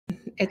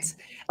It's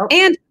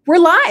and we're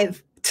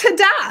live.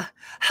 Ta-da!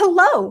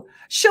 Hello,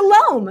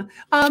 shalom.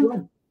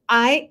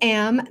 I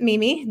am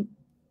Mimi,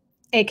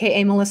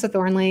 aka Melissa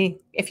Thornley.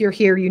 If you're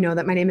here, you know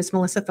that my name is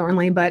Melissa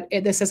Thornley, but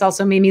this is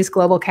also Mimi's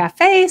Global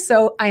Cafe.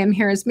 So I am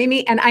here as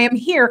Mimi, and I am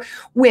here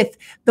with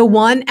the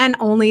one and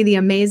only, the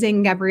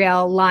amazing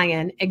Gabrielle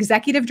Lyon,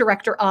 Executive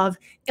Director of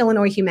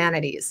Illinois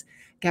Humanities.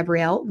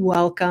 Gabrielle,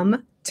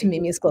 welcome to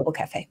Mimi's Global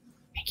Cafe.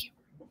 Thank you.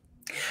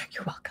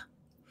 You're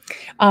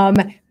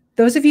welcome.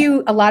 Those of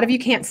you, a lot of you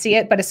can't see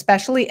it, but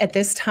especially at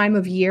this time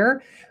of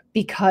year,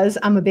 because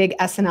I'm a big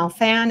SNL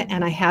fan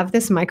and I have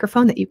this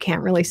microphone that you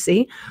can't really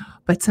see,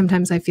 but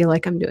sometimes I feel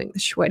like I'm doing the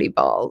sweaty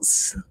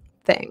balls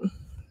thing,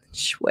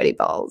 sweaty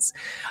balls.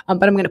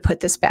 But I'm going to put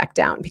this back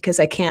down because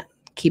I can't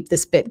keep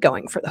this bit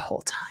going for the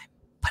whole time,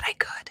 but I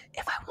could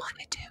if I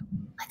wanted to.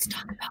 Let's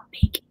talk about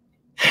baking.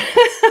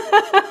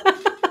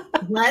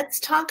 Let's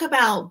talk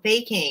about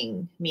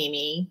baking,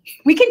 Mimi.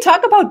 We can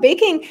talk about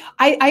baking.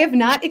 I have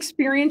not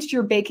experienced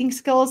your baking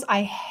skills.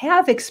 I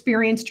have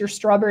experienced your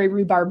strawberry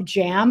rhubarb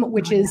jam,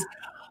 which is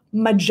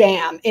my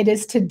jam. It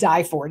is to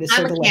die for. It is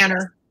so delicious.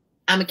 Canner.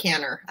 I'm a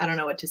canner. I don't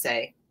know what to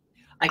say.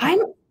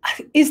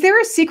 Is there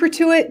a secret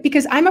to it?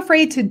 Because I'm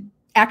afraid to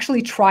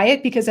actually try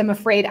it because I'm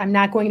afraid I'm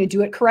not going to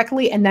do it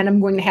correctly, and then I'm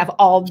going to have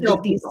all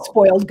these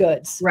spoiled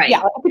goods. Right.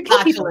 Yeah.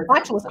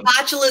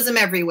 Botulism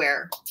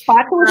everywhere.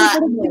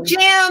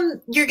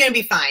 Jam, you're going to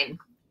be fine.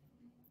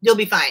 You'll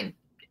be fine.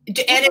 And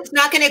it's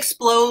not going to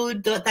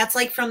explode. That's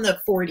like from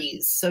the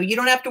 40s. So you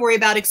don't have to worry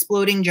about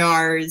exploding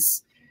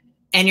jars,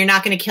 and you're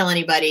not going to kill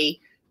anybody.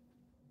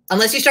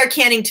 Unless you start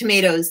canning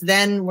tomatoes,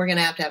 then we're going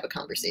to have a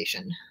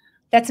conversation.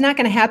 That's not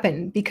going to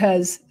happen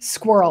because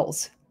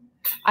squirrels.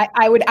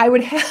 I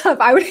would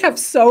have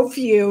so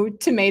few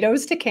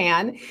tomatoes to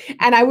can,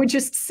 and I would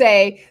just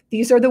say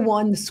these are the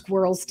ones the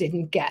squirrels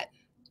didn't get.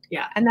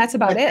 Yeah, and that's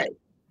about it.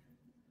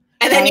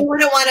 And then you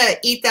wouldn't want to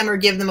eat them or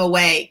give them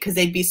away because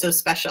they'd be so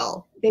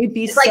special. They'd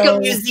be like a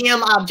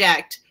museum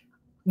object.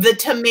 The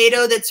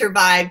tomato that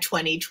survived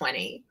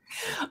 2020.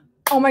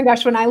 Oh my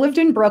gosh, when I lived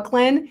in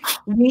Brooklyn,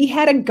 we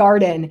had a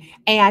garden,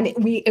 and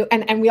we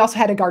also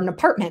had a garden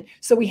apartment.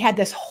 So we had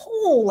this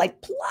whole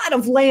plot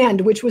of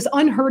land, which was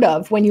unheard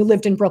of when you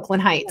lived in Brooklyn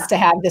Heights to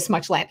have this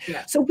much land.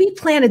 Yeah. So we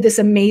planted this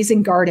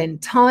amazing garden,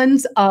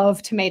 tons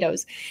of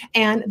tomatoes,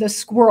 and the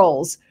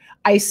squirrels,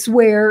 I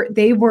swear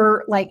they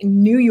were like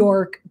New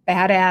York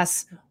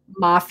badass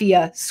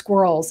mafia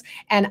squirrels.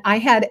 And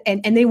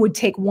and they would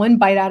take one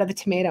bite out of the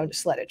tomato and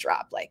just let it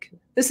drop.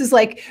 This is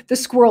like the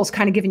squirrels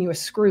kind of giving you a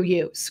screw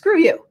you.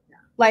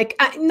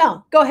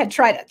 No, go ahead,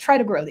 try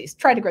to grow these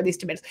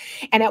tomatoes.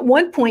 And at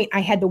one point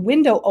I had the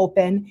window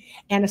open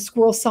and a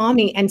squirrel saw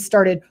me and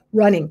started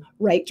running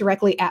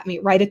directly at me,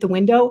 right at the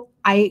window.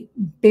 I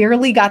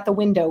barely got the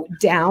window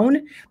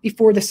down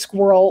before the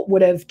squirrel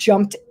would have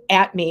jumped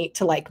at me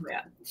to like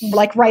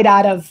right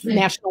out of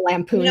National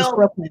Lampoon's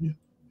Brooklyn.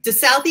 The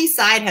Southeast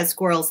side has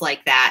squirrels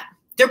like that.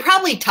 They're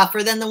probably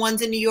tougher than the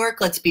ones in New York.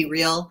 Let's be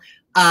real.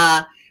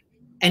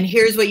 And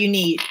here's what you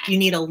need. You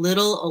need a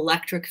little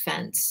electric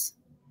fence.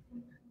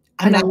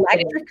 An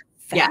electric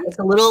fence? Yeah, it's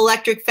a little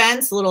electric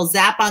fence, a little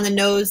zap on the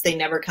nose. They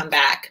never come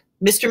back.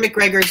 Mr.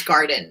 McGregor's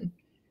garden.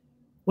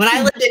 When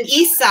I lived in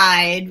East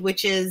Side,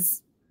 which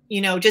is,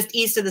 just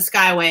east of the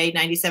Skyway,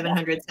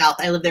 9700 South,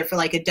 I lived there for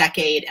like a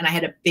decade, and I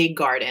had a big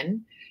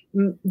garden.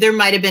 There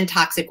might have been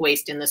toxic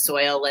waste in the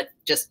soil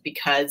just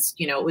because,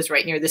 it was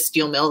right near the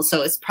steel mill.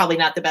 So it's probably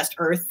not the best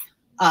earth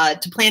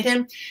to plant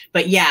in.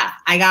 But yeah,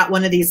 I got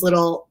one of these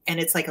and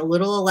it's like a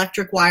little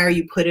electric wire.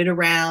 You put it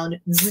around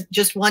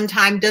just one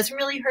time, doesn't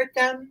really hurt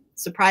them,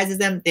 surprises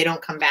them. They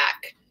don't come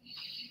back.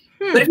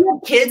 But if you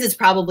have kids, it's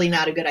probably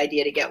not a good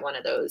idea to get one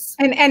of those.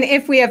 And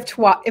if we have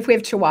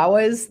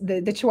chihuahuas,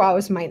 the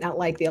chihuahuas might not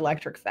like the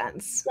electric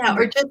fence. Yeah,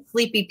 or just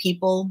sleepy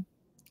people.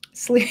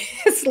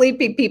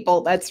 Sleepy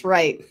people. That's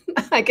right.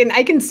 I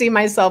can see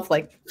myself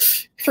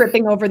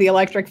tripping over the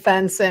electric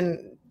fence and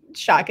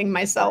shocking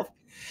myself.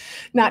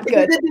 Not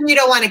good. You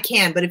don't want to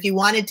can, but if you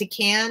wanted to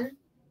can,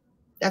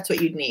 that's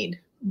what you'd need.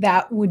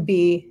 That would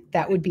be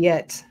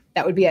it.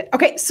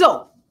 Okay.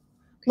 So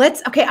I'm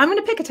going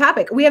to pick a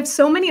topic. We have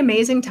so many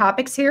amazing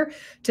topics here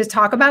to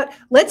talk about.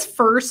 Let's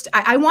first,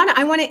 I want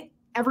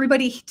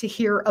everybody to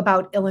hear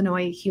about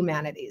Illinois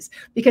Humanities,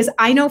 because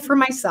I know for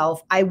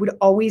myself, I would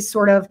always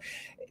sort of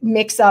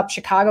mix up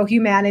Chicago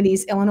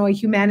Humanities, Illinois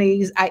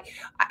Humanities. I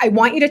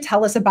want you to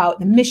tell us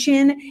about the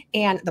mission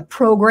and the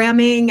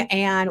programming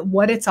and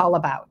what it's all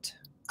about.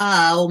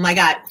 Oh my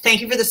God.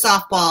 Thank you for the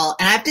softball.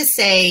 And I have to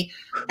say,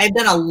 I've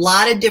done a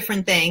lot of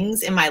different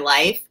things in my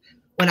life.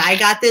 When I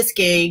got this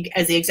gig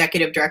as the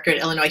executive director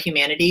at Illinois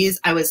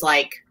Humanities, I was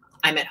like,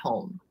 I'm at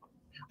home.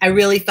 I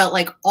really felt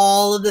like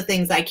all of the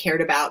things I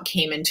cared about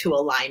came into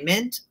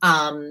alignment.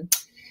 Illinois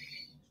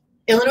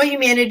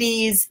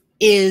Humanities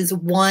is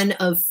one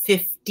of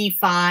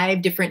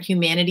 55 different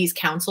humanities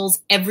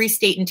councils. Every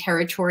state and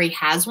territory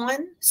has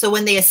one. So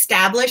when they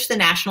established the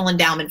National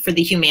Endowment for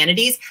the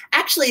Humanities,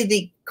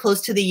 actually close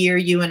to the year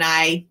you and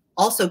I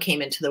also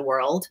came into the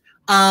world,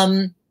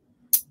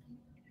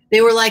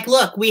 They were like,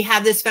 look, we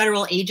have this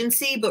federal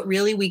agency, but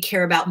really we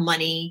care about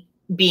money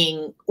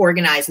being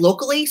organized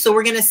locally. So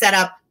we're going to set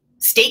up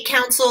state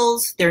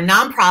councils, they're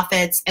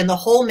nonprofits, and the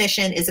whole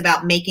mission is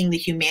about making the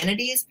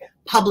humanities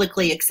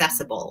publicly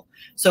accessible.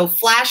 So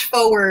flash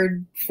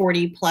forward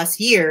 40 plus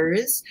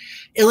years,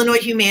 Illinois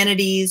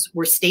Humanities,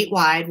 we're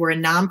statewide, we're a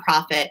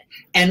nonprofit,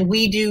 and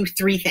we do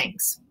three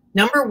things.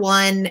 Number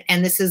one,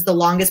 and this is the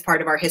longest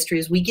part of our history,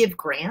 is we give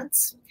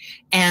grants.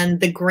 And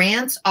the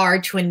grants are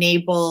to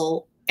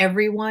enable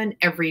everyone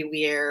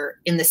everywhere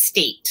in the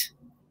state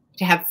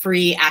to have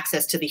free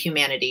access to the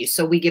humanities.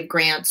 So we give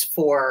grants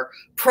for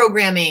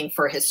programming,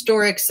 for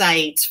historic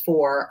sites,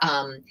 for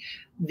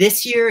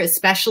this year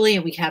especially,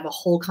 and we have a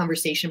whole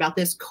conversation about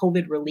this,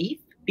 COVID relief,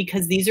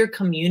 because these are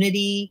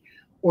community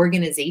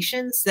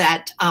organizations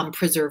that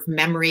preserve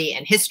memory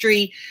and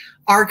history,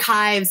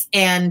 archives,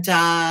 and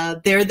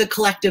they're the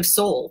collective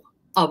soul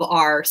of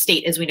our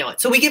state as we know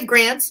it. So we give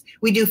grants,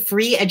 we do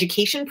free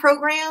education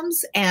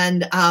programs,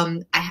 and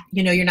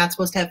you know, you're not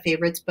supposed to have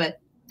favorites, but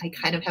I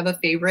kind of have a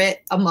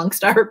favorite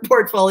amongst our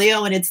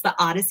portfolio, and it's the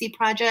Odyssey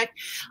Project.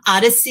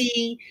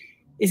 Odyssey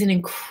is an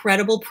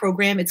incredible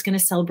program. It's going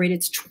to celebrate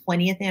its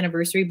 20th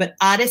anniversary, but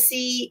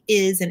Odyssey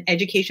is an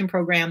education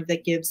program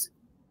that gives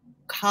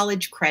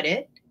college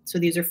credit. So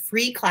these are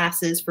free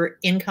classes for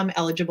income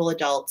eligible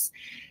adults,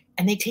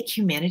 and they take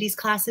humanities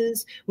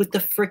classes with the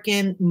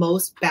frickin'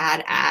 most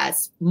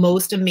badass,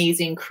 most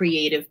amazing,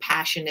 creative,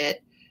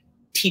 passionate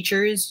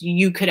teachers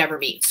you could ever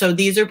meet. So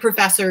these are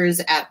professors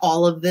at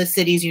all of the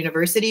city's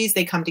universities.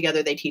 They come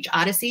together, they teach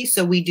Odyssey.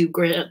 So we do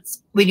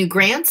grants,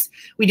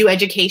 we do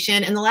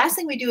education. And the last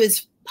thing we do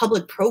is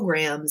public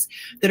programs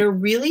that are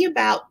really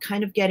about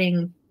kind of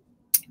getting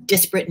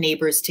disparate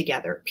neighbors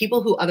together,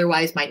 people who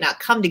otherwise might not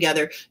come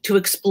together to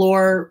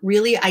explore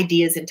really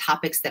ideas and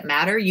topics that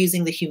matter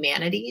using the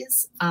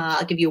humanities.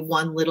 I'll give you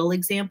one little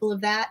example of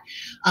that.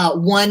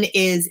 One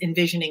is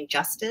envisioning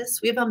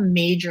justice. We have a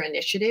major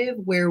initiative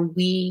where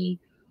we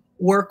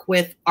work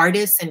with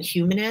artists and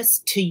humanists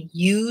to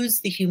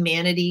use the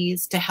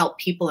humanities to help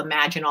people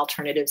imagine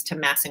alternatives to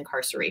mass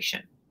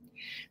incarceration.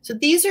 So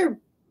these are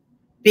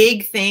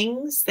big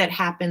things that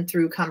happen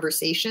through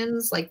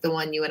conversations like the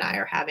one you and I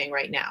are having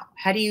right now.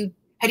 How do you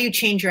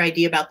change your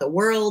idea about the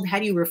world? How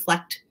do you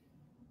reflect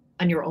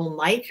on your own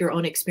life, your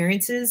own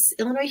experiences?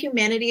 Illinois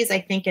Humanities, I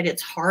think at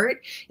its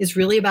heart, is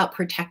really about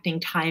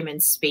protecting time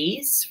and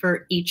space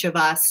for each of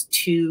us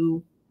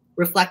to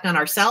reflect on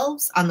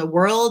ourselves, on the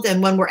world.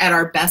 And when we're at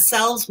our best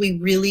selves, we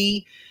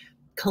really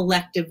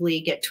collectively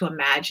get to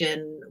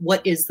imagine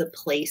what is the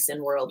place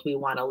and world we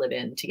want to live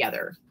in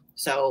together.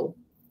 So,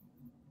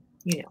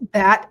 you know.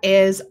 That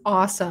is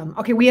awesome.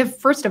 Okay, we have,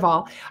 first of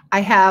all,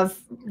 we're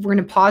going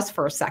to pause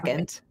for a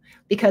second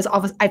because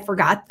I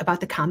forgot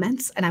about the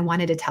comments and I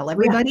wanted to tell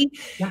everybody.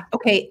 Yeah.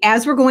 Okay,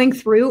 as we're going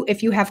through,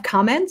 if you have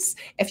comments,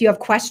 if you have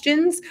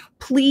questions,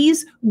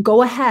 please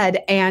go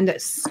ahead and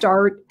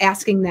start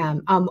asking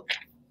them.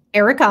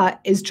 Erica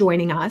is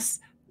joining us.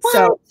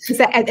 What? So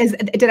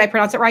did I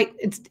pronounce it right?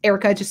 It's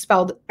Erica, just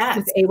spelled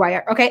with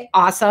A-Y-R. Okay,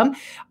 awesome.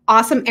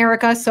 Awesome,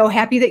 Erica. So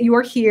happy that you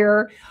are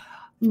here.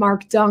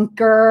 Mark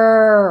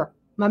Dunker,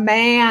 my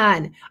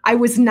man.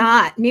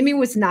 Mimi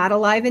was not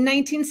alive in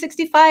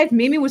 1965.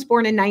 Mimi was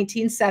born in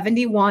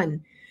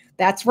 1971.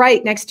 That's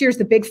right. Next year's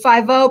the big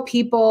 5-0.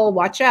 People,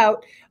 watch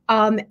out.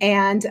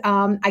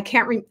 I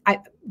can't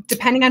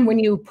depending on when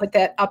you put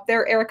that up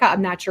there, Erica,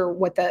 I'm not sure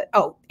what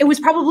it was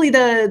probably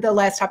the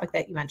last topic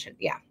that you mentioned.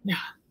 Yeah.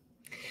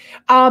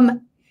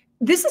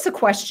 This is a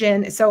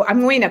question. So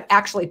I'm going to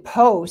actually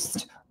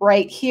post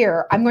right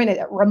here. I'm going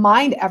to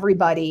remind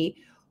everybody,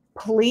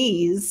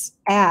 please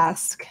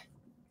ask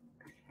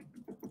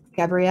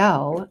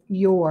Gabrielle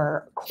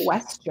your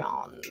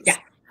questions. Yeah.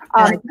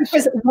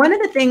 Because one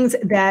of the things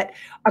that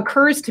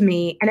occurs to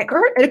me, and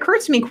it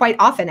occurs to me quite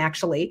often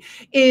actually,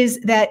 is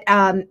that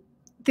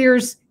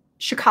there's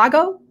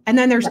Chicago and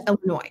then there's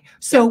Illinois.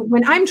 So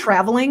when I'm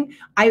traveling,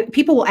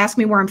 people will ask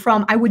me where I'm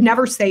from. I would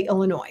never say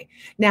Illinois.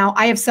 Now,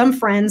 I have some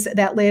friends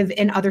that live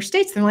in other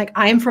states. They're like,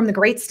 I am from the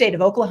great state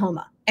of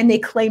Oklahoma. And they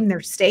claim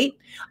their state.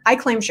 I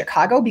claim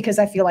Chicago because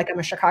I feel like I'm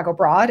a Chicago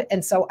broad.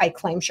 And so I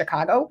claim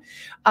Chicago.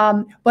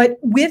 But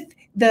with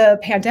the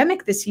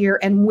pandemic this year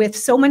and with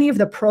so many of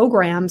the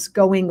programs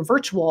going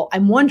virtual,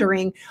 I'm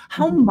wondering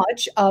how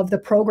much of the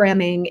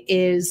programming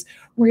is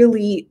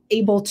really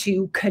able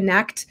to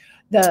connect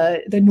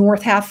the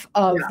north half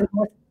of the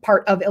north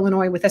part of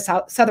Illinois with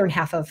the southern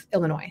half of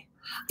Illinois.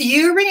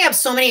 You're bringing up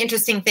so many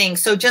interesting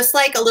things. So just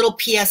like a little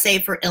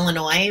PSA for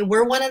Illinois,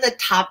 we're one of the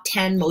top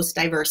 10 most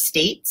diverse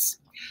states.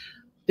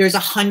 There's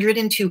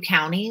 102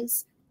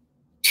 counties.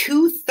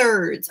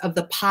 2/3 of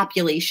the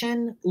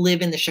population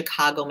live in the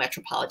Chicago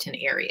metropolitan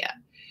area.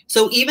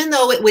 So even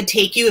though it would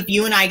take you, if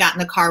you and I got in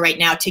the car right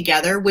now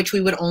together, which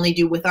we would only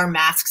do with our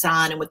masks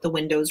on and with the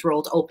windows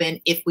rolled open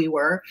if we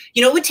were,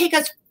 it would take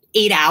us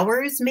 8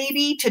 hours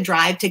maybe to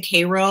drive to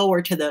Cairo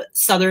or to the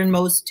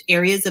southernmost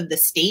areas of the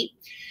state.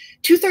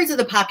 2/3 of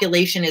the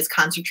population is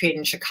concentrated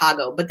in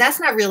Chicago, but that's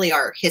not really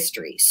our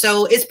history.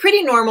 So it's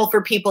pretty normal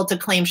for people to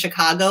claim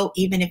Chicago,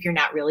 even if you're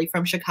not really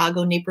from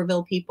Chicago,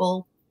 Naperville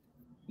people,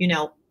 you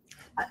know,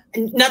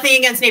 nothing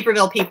against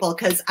Naperville people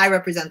because I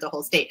represent the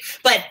whole state.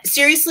 But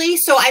seriously,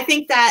 so I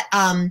think that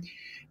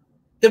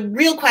the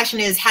real question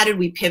is, how did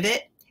we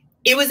pivot?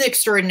 It was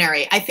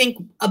extraordinary. I think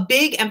a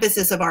big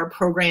emphasis of our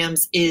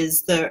programs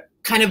is the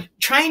kind of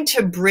trying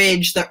to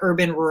bridge the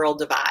urban-rural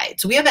divide.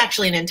 So we have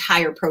actually an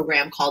entire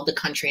program called The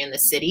Country and the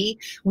City.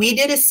 We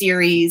did a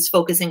series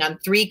focusing on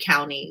 3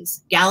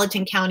 counties,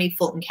 Gallatin County,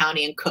 Fulton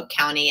County, and Cook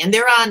County. And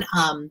they're on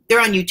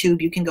YouTube.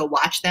 You can go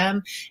watch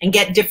them and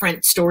get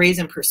different stories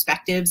and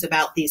perspectives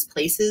about these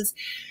places.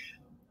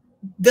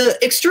 The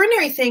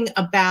extraordinary thing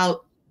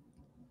about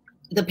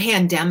the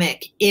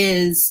pandemic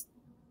is,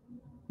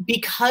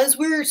 because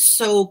we're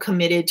so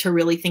committed to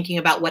really thinking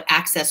about what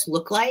access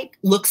looks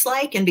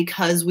like, and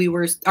because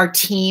our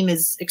team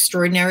is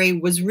extraordinary,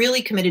 was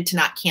really committed to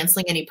not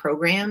canceling any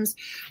programs,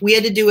 we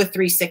had to do a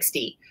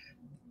 360.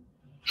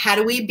 How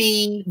do we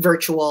be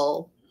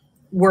virtual?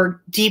 We're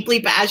deeply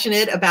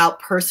passionate about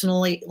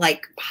personally,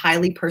 like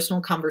highly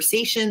personal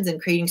conversations and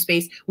creating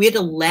space. We had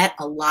to let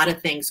a lot of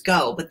things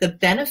go. But the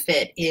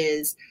benefit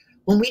is,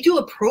 when we do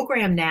a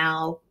program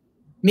now,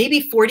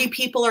 maybe 40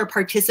 people are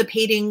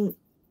participating.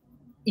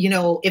 You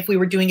know, if we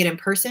were doing it in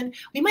person,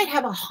 we might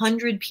have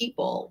 100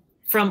 people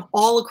from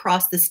all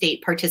across the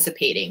state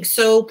participating.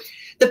 So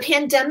the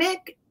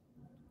pandemic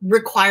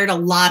required a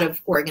lot of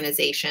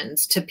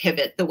organizations to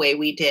pivot the way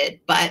we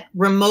did, but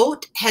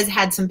remote has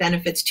had some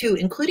benefits too,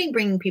 including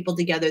bringing people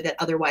together that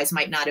otherwise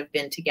might not have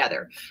been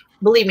together.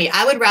 Believe me,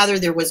 I would rather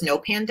there was no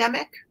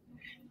pandemic,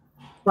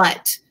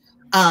 but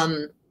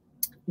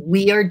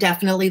we are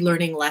definitely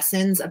learning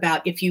lessons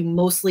about, if you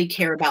mostly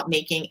care about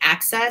making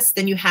access,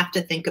 then you have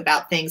to think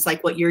about things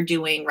like what you're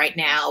doing right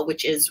now,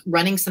 which is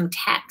running some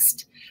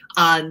text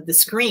on the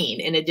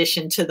screen in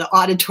addition to the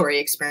auditory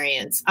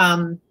experience.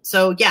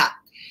 So yeah,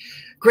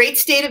 great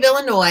state of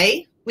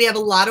Illinois. We have a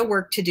lot of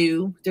work to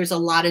do. There's a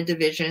lot of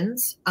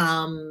divisions,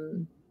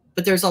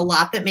 but there's a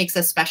lot that makes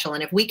us special.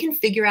 And if we can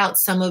figure out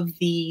some of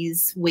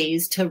these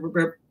ways to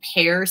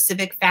repair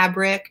civic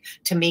fabric,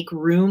 to make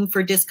room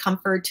for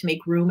discomfort, to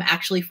make room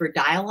actually for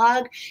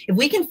dialogue, if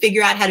we can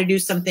figure out how to do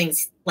some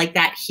things like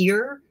that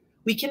here,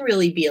 we can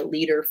really be a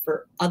leader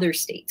for other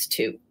states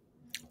too.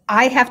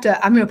 I'm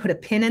going to put a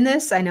pin in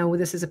this. I know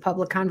this is a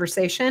public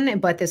conversation,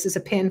 but this is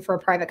a pin for a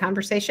private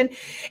conversation.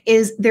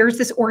 There's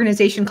this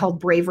organization called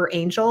Braver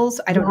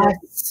Angels. I don't know.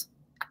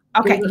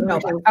 Okay.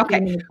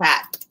 Okay.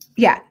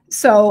 Yeah.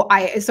 So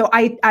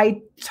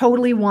I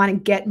totally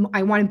want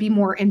to be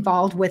more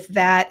involved with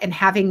that and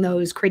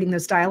creating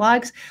those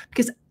dialogues,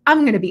 because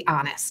I'm going to be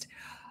honest.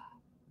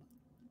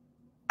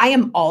 I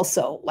am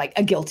also like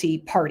a guilty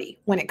party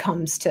when it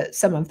comes to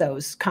some of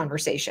those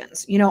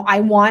conversations. You know,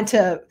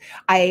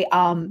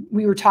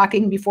 we were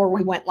talking before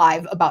we went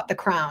live about The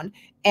Crown.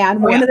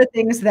 And one of the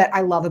things that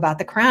I love about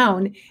The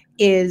Crown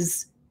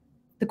is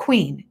the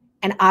Queen.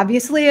 And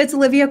obviously it's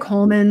Olivia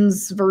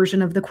Colman's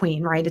version of the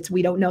Queen, right?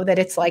 We don't know that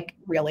it's like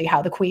really how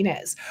the Queen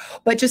is,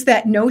 but just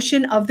that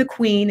notion of the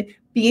Queen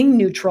being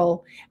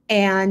neutral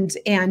and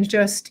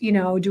just, you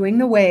know, doing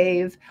the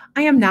wave.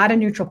 I am not a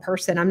neutral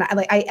person.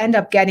 I end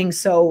up getting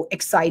so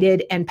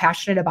excited and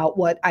passionate about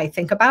what I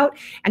think about.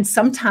 And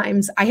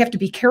sometimes I have to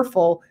be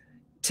careful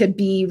to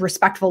be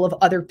respectful of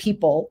other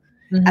people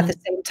at the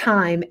same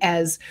time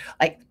as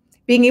like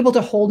being able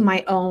to hold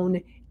my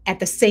own,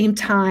 at the same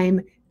time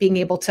being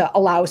able to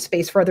allow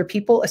space for other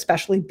people,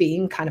 especially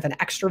being kind of an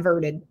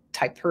extroverted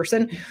type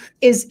person,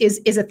 is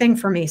a thing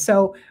for me.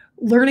 So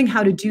learning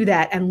how to do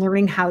that and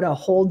learning how to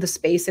hold the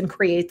space and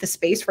create the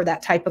space for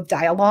that type of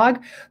dialogue,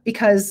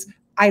 because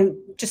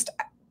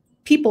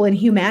people in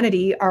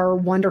humanity are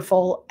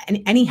wonderful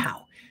and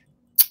anyhow.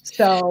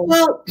 So,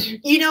 well,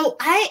 you know,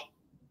 I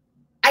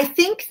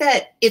think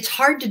that it's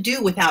hard to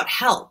do without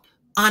help.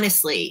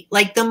 Honestly,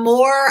 like the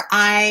more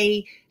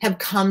I have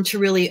come to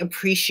really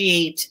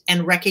appreciate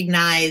and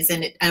recognize,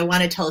 and I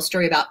want to tell a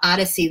story about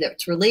Odyssey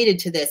that's related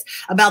to this,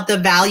 about the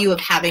value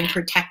of having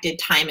protected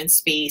time and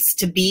space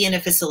to be in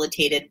a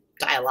facilitated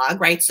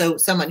dialogue, right? So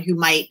someone who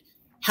might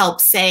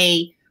help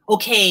say,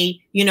 okay,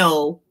 you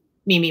know,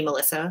 Mimi,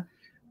 Melissa,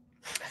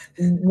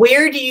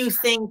 where do you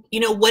think,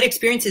 you know, what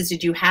experiences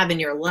did you have in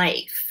your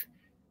life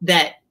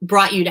that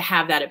brought you to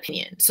have that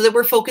opinion? So that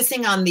we're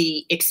focusing on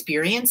the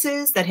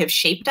experiences that have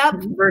shaped up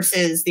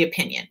versus the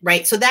opinion,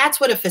 right? So that's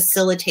what a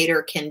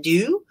facilitator can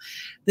do.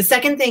 The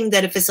second thing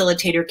that a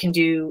facilitator can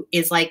do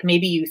is, like,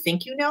 maybe you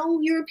think you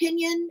know your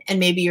opinion and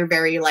maybe you're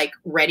very like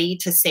ready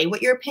to say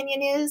what your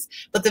opinion is,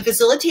 but the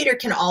facilitator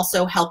can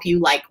also help you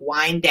like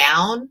wind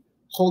down,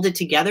 hold it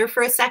together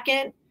for a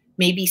second,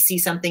 maybe see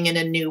something in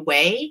a new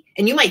way,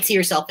 and you might see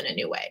yourself in a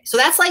new way. So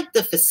that's like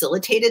the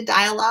facilitated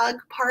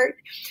dialogue part.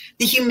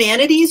 The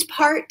humanities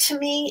part to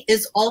me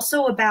is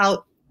also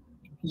about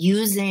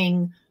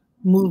using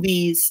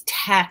movies,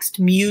 text,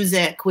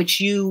 music, which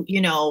you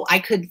know, I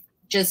could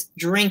just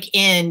drink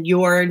in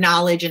your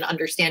knowledge and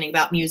understanding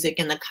about music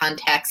and the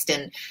context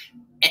and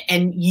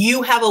and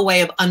you have a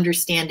way of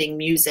understanding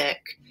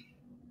music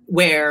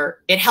where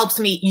it helps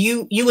me,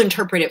 you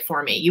interpret it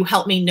for me. You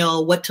help me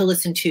know what to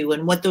listen to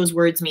and what those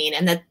words mean,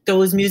 and that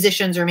those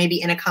musicians are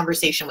maybe in a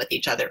conversation with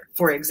each other,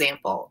 for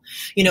example.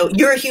 You know,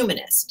 you're a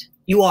humanist.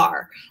 You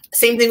are.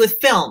 Same thing with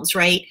films,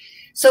 right?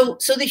 So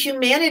the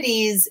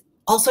humanities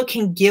also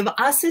can give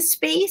us a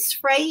space,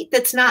 right,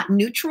 that's not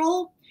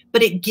neutral,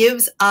 but it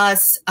gives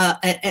us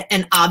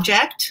an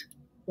object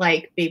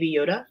like Baby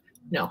Yoda.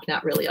 No,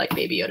 not really like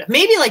Baby Yoda.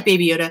 Maybe like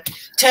Baby Yoda.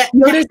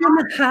 Yoda's in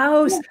the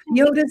house.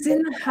 Yoda's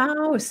in the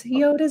house.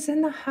 Yoda's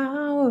in the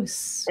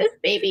house.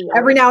 Baby Yoda.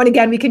 Every now and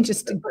again, we can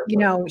just, you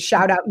know,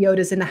 shout out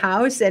Yoda's in the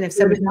house. And if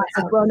somebody wants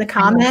to throw in the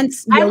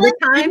comments, Yoda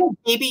time.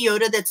 Baby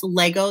Yoda that's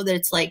Lego,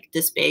 that's like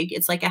this big.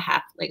 It's like a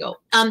half Lego.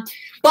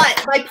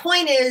 But my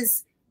point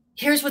is,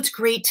 here's what's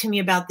great to me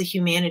about the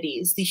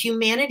humanities. The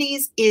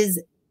humanities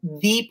is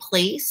the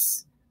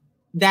place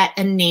that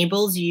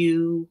enables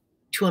you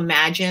to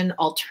imagine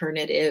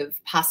alternative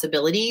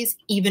possibilities,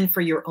 even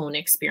for your own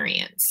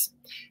experience,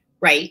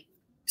 right?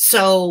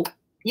 So,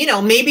 you know,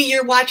 maybe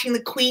you're watching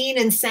the Queen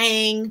and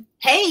saying,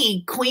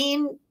 hey,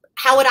 Queen,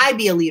 how would I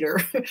be a leader?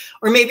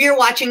 Or maybe you're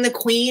watching the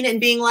Queen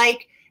and being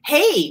like,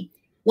 hey,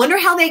 wonder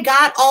how they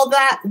got all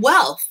that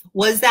wealth.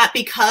 Was that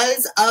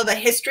because of a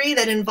history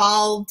that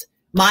involved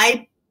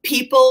my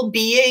people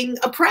being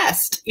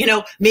oppressed? You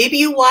know, maybe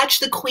you watch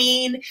the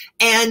Queen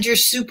and you're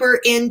super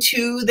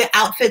into the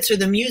outfits or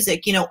the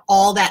music. You know,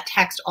 all that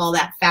text, all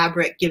that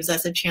fabric gives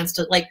us a chance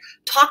to like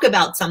talk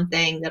about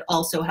something that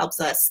also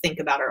helps us think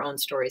about our own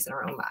stories and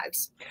our own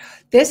lives.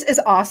 This is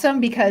awesome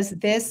because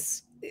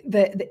this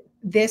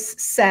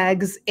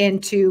segs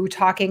into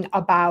talking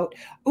about,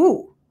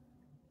 ooh,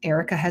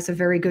 Erica has a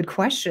very good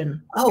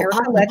question. Oh,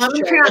 Erica, let's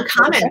share the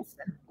comments.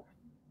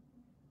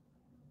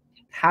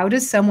 How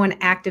does someone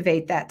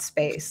activate that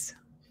space?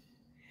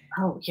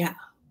 Oh, yeah.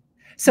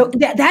 So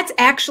that's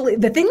actually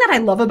the thing that I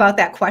love about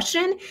that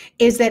question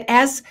is that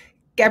as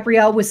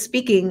Gabrielle was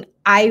speaking,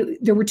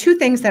 there were two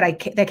things that I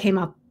came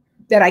up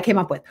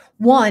with.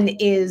 One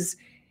is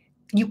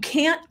you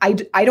can't,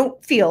 I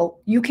don't feel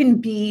you can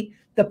be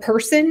the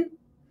person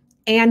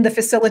and the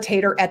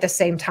facilitator at the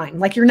same time.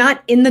 Like you're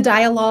not in the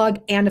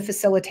dialogue and a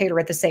facilitator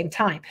at the same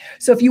time.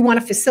 So if you want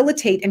to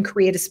facilitate and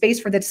create a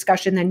space for the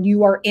discussion, then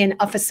you are in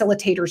a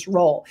facilitator's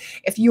role.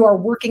 If you are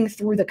working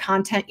through the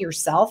content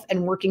yourself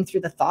and working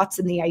through the thoughts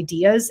and the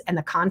ideas and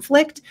the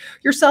conflict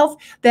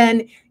yourself,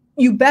 then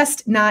you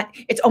best not,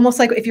 it's almost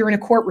like if you're in a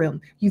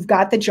courtroom, you've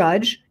got the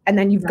judge and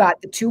then you've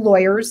got the two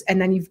lawyers and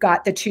then you've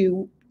got the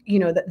two, you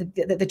know,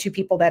 the two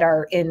people that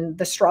are in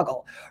the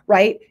struggle,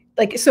 right?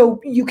 Like, so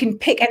you can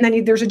pick, and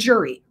then there's a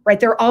jury, right?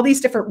 There are all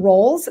these different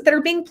roles that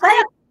are being played.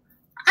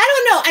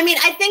 I don't know. I mean,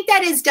 I think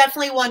that is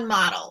definitely one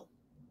model.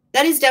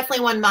 That is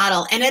definitely one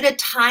model. And at a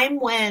time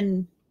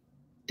when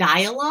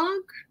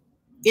dialogue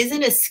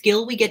isn't a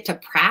skill we get to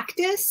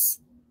practice,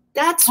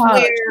 that's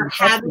where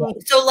having,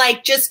 so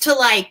like, just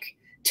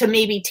to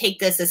maybe take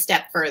this a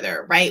step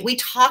further, right? We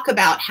talk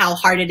about how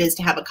hard it is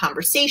to have a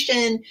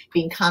conversation,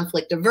 being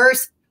conflict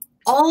averse,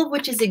 all of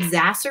which is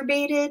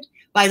exacerbated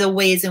by the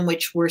ways in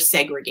which we're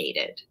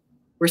segregated.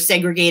 We're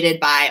segregated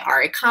by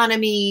our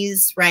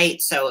economies, right?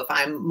 So if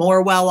I'm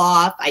more well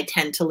off, I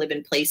tend to live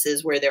in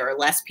places where there are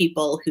less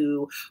people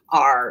who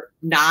are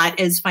not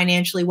as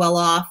financially well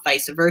off,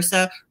 vice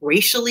versa.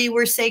 Racially,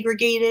 we're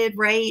segregated,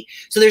 right?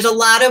 So there's a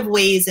lot of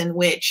ways in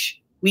which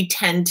we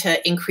tend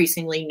to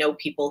increasingly know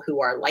people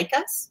who are like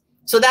us.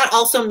 So that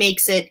also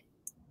takes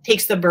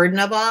the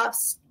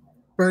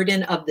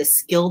burden of the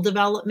skill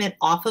development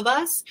off of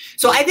us.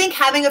 So I think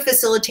having a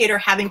facilitator,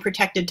 having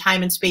protected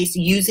time and space,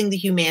 using the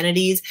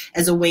humanities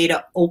as a way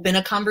to open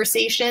a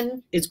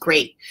conversation is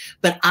great.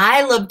 But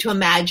I love to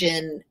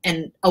imagine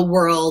a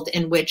world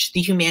in which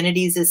the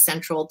humanities is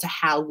central to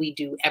how we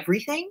do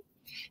everything.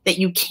 That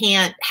you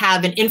can't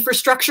have an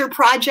infrastructure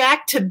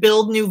project to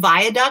build new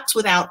viaducts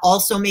without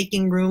also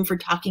making room for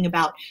talking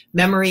about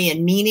memory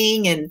and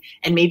meaning and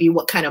maybe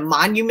what kind of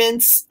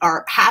monuments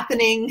are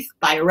happening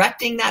by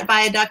erecting that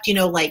viaduct, you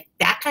know, like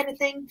that kind of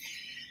thing.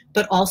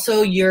 But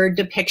also your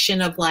depiction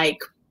of like,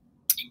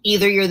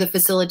 either you're the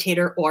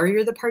facilitator or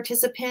you're the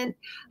participant.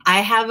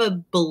 I have a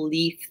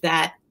belief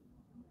that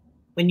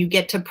when you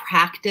get to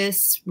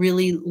practice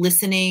really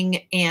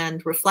listening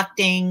and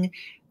reflecting,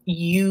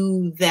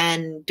 you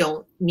then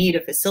don't need a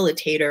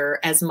facilitator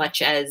as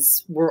much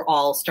as we're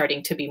all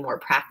starting to be more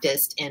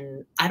practiced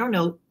in, I don't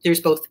know, there's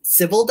both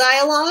civil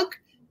dialogue,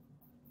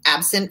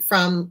 absent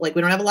from, like,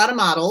 we don't have a lot of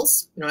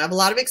models, we don't have a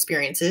lot of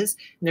experiences,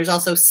 and there's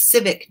also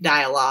civic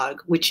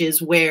dialogue, which is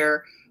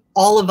where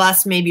all of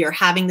us maybe are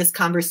having this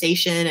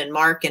conversation, and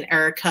Mark and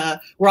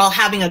Erica, we're all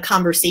having a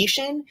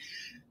conversation.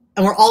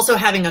 And we're also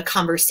having a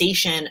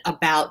conversation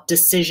about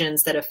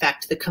decisions that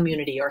affect the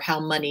community or how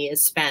money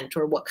is spent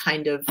or what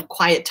kind of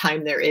quiet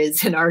time there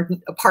is in our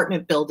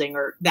apartment building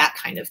or that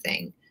kind of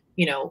thing.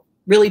 You know,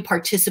 really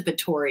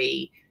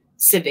participatory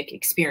civic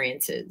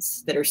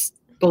experiences that are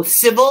both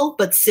civil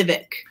but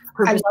civic.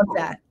 I love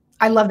that.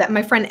 I love that.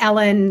 My friend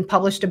Ellen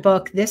published a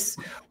book.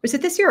 Was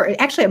it this year?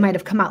 Actually, it might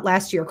have come out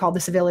last year, called The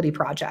Civility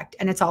Project.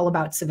 And it's all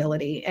about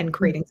civility and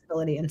creating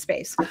civility in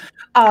space,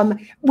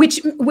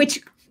 which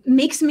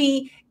makes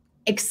me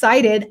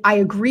excited. I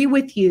agree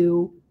with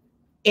you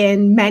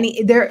in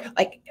many,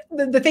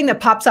 the thing that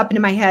pops up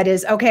into my head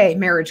is, okay,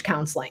 marriage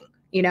counseling.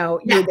 You're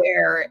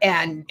there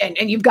and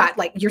you've got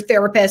like your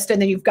therapist, and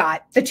then you've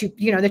got the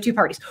two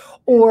parties,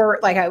 or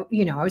like, I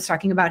was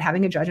talking about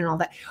having a judge and all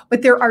that.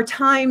 But there are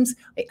times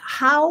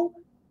how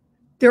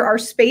there are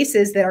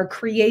spaces that are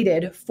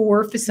created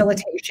for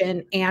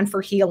facilitation and for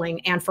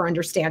healing and for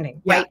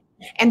understanding. Right.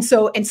 And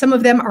some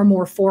of them are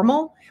more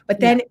formal, but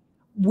then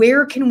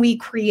where can we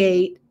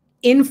create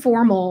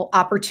informal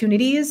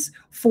opportunities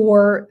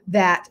for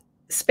that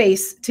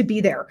space to be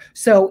there?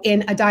 So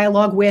in a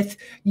dialogue with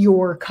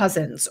your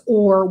cousins,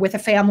 or with a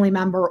family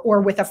member,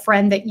 or with a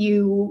friend that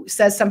you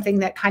says something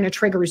that kind of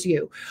triggers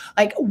you,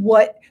 like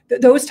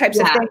those types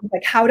of things,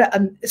 like how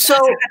to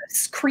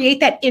create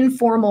that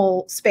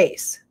informal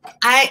space.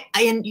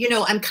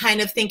 I'm kind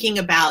of thinking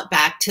about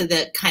back to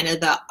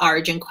the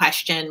origin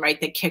question,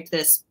 right, that kicked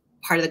this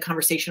part of the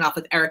conversation off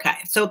with Erica.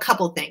 So a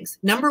couple of things.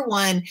 Number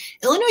one,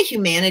 Illinois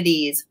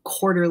Humanities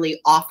quarterly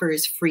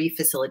offers free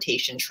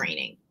facilitation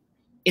training.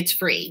 It's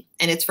free,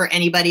 and it's for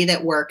anybody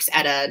that works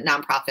at a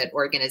nonprofit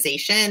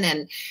organization.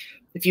 And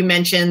if you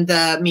mentioned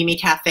the Mimi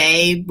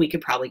Cafe, we could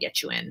probably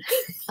get you in.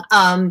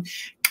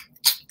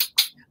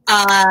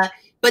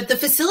 But the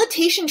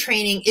facilitation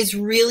training is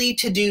really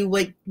to do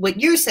what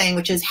you're saying,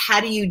 which is how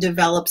do you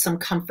develop some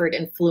comfort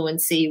and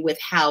fluency with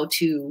how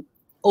to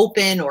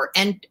open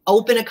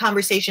a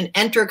conversation,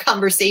 enter a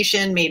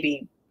conversation,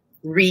 maybe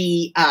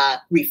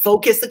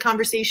refocus the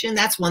conversation.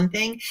 That's one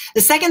thing.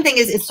 The second thing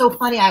is, it's so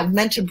funny. I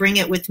meant to bring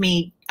it with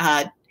me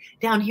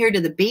down here to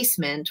the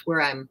basement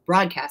where I'm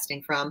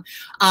broadcasting from.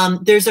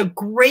 There's a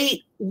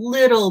great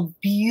little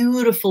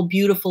beautiful,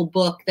 beautiful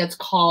book that's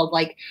called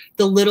like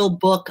The Little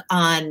Book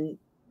on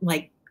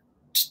like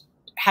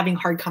having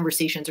hard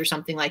conversations or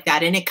something like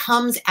that. And it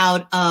comes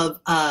out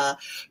of a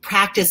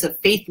practice of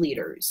faith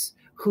leaders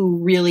who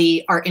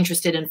really are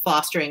interested in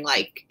fostering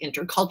like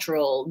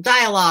intercultural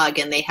dialogue.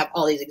 And they have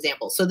all these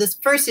examples. So this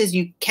first is,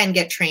 you can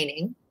get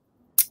training,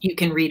 you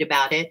can read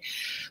about it,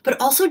 but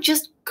also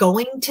just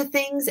going to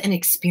things and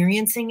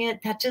experiencing it.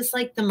 That's just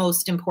like the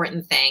most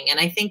important thing. And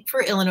I think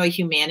for Illinois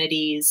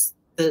Humanities,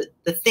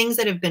 the things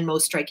that have been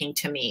most striking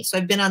to me. So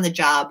I've been on the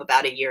job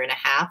about 1.5 years,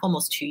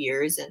 almost 2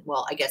 years. And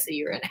well, I guess 1.5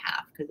 years,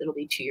 because it'll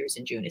be 2 years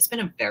in June. It's been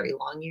a very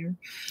long year.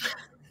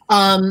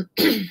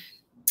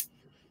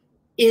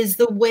 Is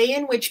the way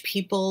in which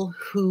people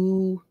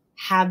who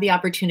have the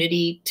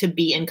opportunity to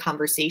be in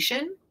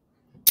conversation,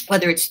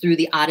 whether it's through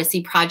the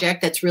Odyssey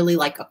Project, that's really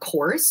like a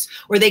course,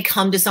 or they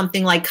come to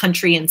something like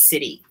Country and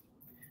City,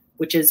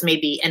 which is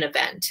maybe an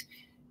event,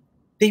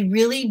 they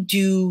really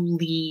do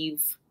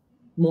leave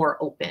more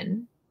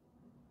open,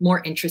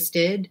 more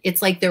interested.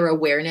 It's like their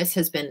awareness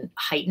has been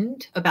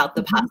heightened about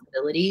the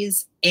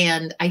possibilities.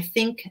 And I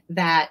think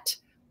that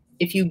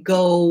if you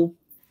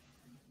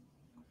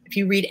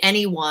read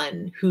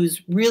anyone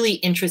who's really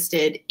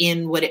interested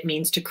in what it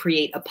means to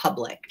create a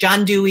public,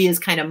 John Dewey is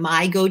kind of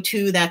my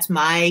go-to. That's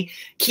my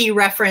key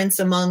reference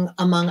among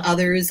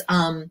others.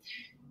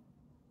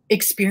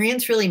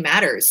 Experience really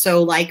matters.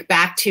 So like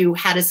back to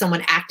how does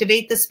someone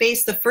activate the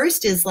space? The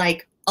first is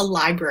like a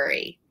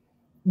library,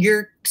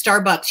 your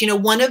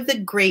Starbucks. One of the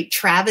great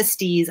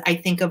travesties, I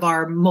think, of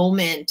our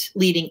moment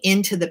leading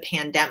into the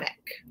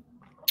pandemic,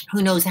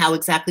 who knows how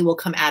exactly we'll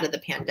come out of the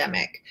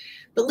pandemic,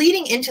 but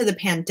leading into the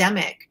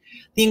pandemic,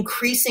 the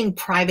increasing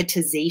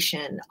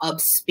privatization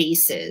of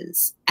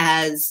spaces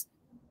as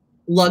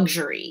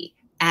luxury,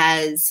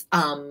 as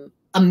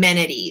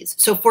amenities.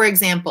 So for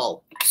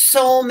example,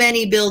 so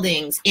many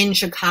buildings in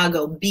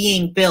Chicago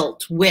being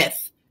built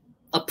with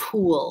a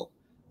pool,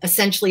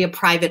 essentially a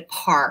private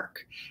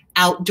park,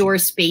 outdoor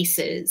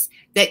spaces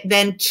that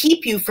then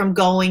keep you from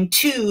going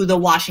to the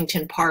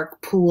Washington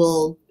Park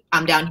pool.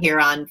 I'm down here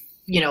on,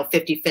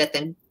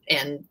 55th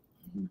and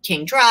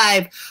King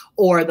Drive,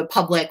 or the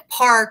public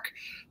park.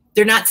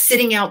 They're not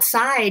sitting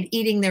outside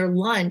eating their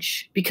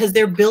lunch because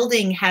their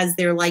building has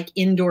their like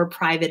indoor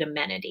private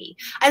amenity.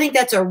 I think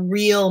that's a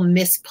real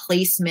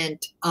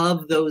misplacement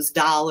of those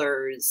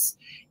dollars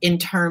in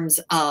terms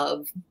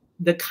of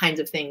the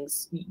kinds of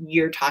things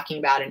you're talking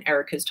about and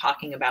Erica's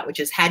talking about, which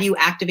is how do you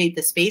activate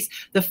the space?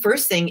 The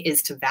first thing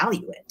is to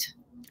value it.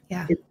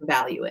 Yeah.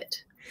 Value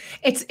it.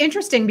 It's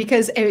interesting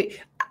because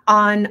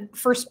on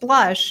first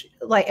blush,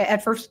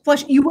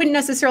 you wouldn't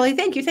necessarily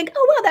think. You think,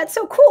 oh, wow, that's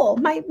so cool.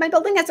 My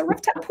building has a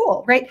rooftop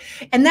pool, right?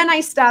 And then I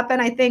stop and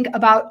I think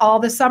about all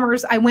the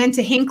summers I went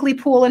to Hinckley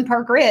Pool in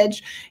Park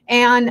Ridge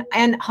and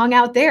hung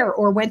out there,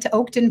 or went to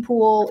Oakton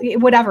Pool,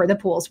 whatever the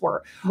pools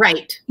were.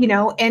 Right.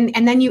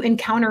 And then you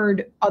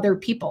encountered other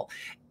people.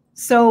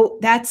 So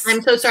I'm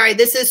so sorry.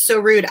 This is so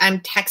rude.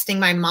 I'm texting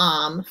my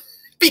mom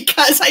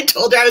because I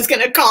told her I was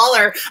going to call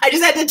her. I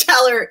just had to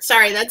tell her,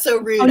 sorry, that's so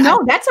rude. Oh,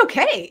 no, that's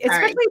okay.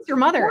 Especially Sorry. if your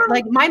mother,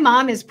 like my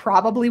mom is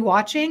probably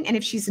watching. And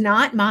if she's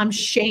not, mom,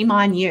 shame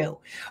on you.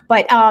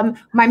 But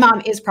my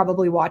mom is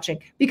probably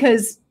watching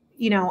because,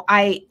 you know,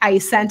 I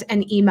sent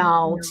an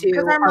email to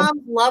because our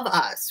moms love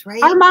us,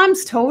 right? Our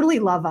moms totally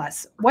love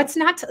us. What's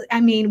not to,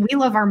 I mean, we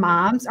love our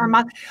moms. Our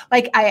mom,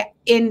 like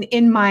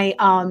in my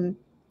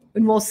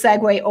and we'll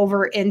segue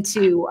over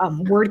into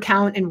word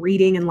count and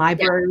reading and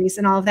libraries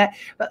and all of that.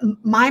 But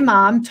my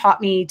mom taught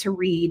me to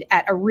read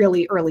at a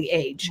really early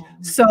age.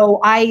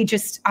 So I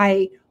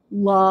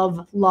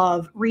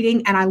love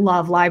reading and I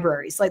love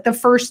libraries. Like the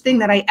first thing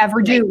that I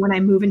ever do when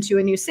I move into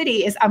a new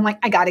city is I'm like,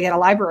 I got to get a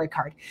library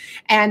card.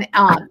 And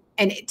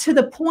to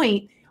the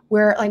point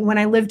where like when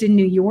I lived in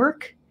New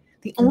York,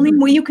 the only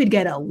way you could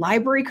get a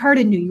library card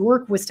in New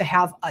York was to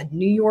have a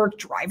New York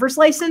driver's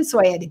license. So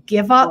I had to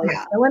give up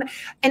my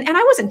and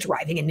I wasn't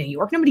driving in New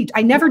York.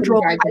 I never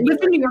drove. I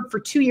lived in New York for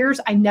 2 years.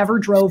 I never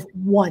drove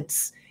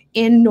once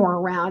in nor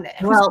around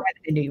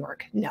in New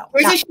York. No.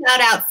 There's a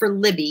shout out for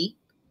Libby.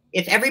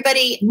 If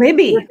everybody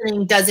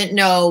listening doesn't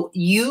know,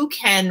 you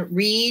can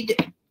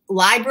read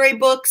library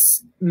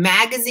books,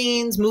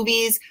 magazines,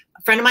 movies.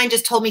 A friend of mine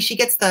just told me she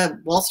gets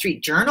the Wall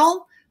Street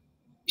Journal.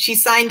 She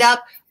signed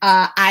up.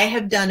 I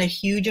have done a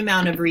huge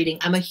amount of reading.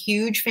 I'm a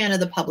huge fan of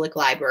the public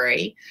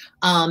library.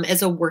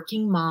 As a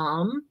working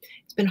mom,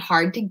 it's been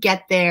hard to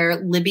get there.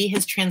 Libby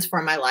has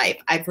transformed my life.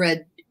 I've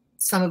read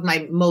some of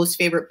my most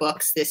favorite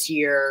books this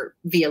year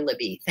via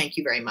Libby. Thank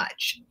you very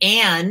much.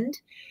 And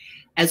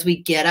as we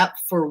get up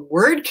for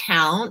Word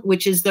Count,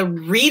 which is the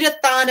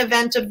readathon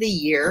event of the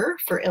year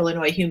for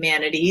Illinois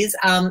Humanities,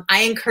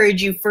 I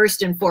encourage you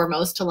first and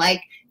foremost to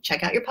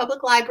check out your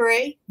public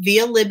library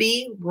via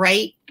Libby,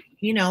 right,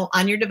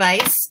 on your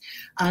device.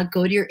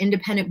 Go to your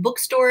independent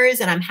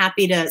bookstores, and I'm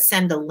happy to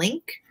send a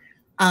link.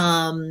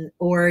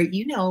 Or,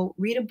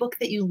 read a book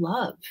that you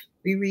love.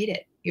 Reread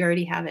it. You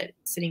already have it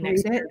sitting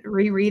next to you.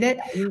 Reread it.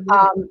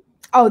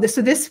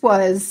 So this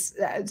was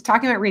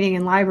talking about reading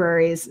in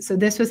libraries. So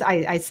this was,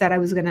 I said I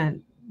was going to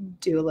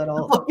do a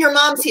little. Oh, your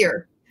mom's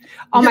here.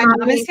 Oh, my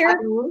mom is here?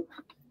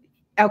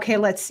 Okay,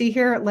 let's see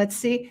here. Let's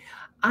see.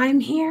 I'm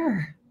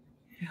here.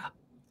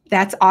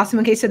 That's awesome.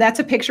 Okay, so that's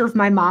a picture of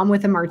my mom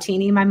with a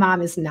martini. My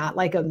mom is not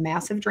like a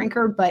massive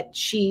drinker, but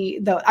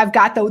I've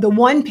got the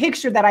one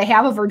picture that I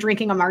have of her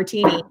drinking a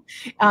martini,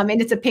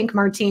 and it's a pink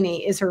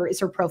martini. Is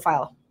her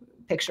profile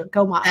picture?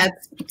 Go mom.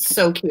 That's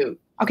so cute.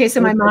 Okay, so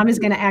my mom is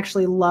going to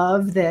actually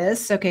love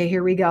this. Okay,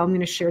 here we go. I'm going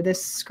to share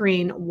this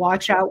screen.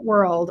 Watch out,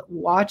 world.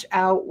 Watch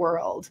out,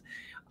 world.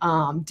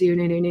 Okay,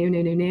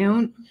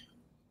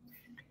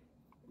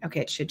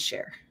 it should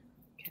share.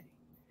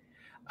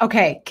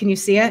 Okay, can you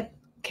see it?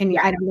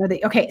 I don't know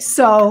that. Okay,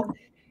 so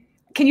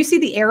can you see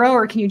the arrow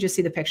or can you just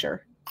see the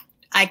picture?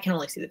 I can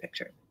only see the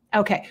picture.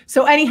 Okay,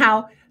 so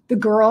anyhow, the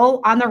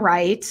girl on the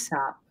right,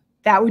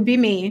 that would be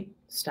me.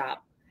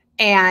 Stop.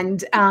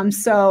 And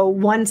so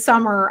one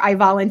summer I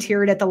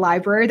volunteered at the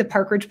library, the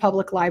Park Ridge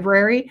Public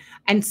Library.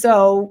 And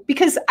so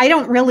because I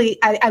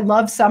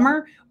love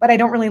summer, but I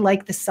don't really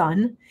like the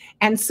sun.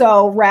 And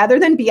so rather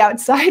than be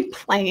outside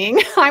playing,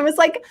 I was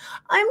like,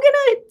 I'm going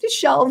to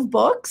shelve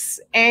books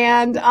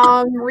and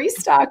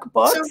restock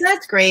books. So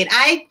that's great.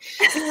 I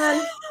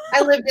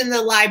lived in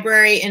the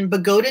library in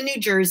Bogota, New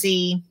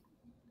Jersey.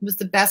 It was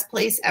the best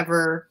place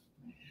ever.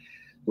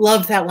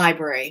 Loved that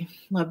library.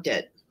 Loved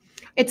it.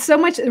 It's so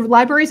much.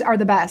 Libraries are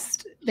the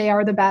best. They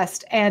are the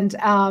best. And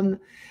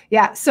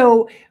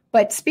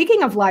but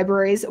speaking of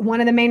libraries, one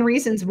of the main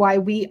reasons why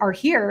we are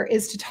here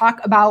is to talk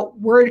about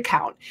word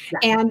count. Yeah.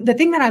 And the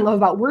thing that I love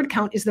about word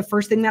count is the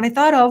first thing that I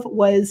thought of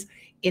was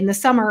in the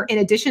summer, in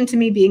addition to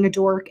me being a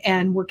dork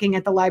and working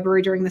at the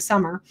library during the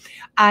summer,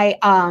 I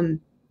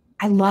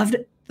loved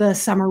the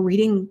summer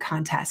reading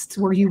contests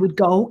where you would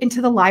go into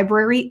the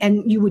library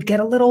and you would get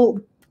a little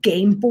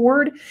game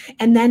board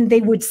and then they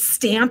would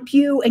stamp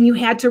you and you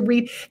had to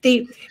read.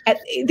 They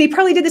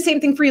probably did the same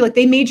thing for you. Like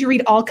they made you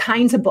read all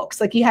kinds of books.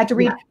 Like you had to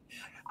read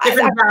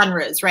different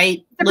genres,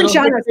 right? Different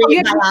genres.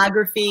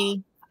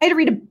 Biography. I had to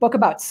read a book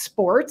about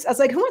sports. I was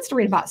like, who wants to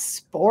read about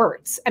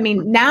sports? I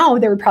mean, now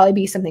there would probably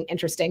be something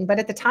interesting, but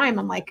at the time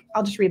I'm like,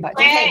 I'll just read about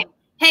Hey,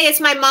 it's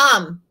my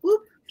mom.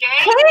 Whoop.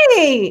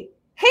 Hey,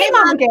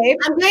 Mom Gabe.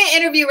 I'm going to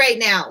interview right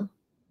now.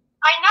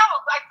 I know.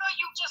 I thought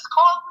you just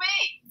called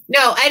me.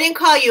 No, I didn't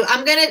call you.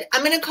 I'm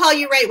gonna call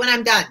you right when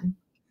I'm done.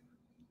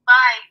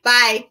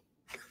 Bye.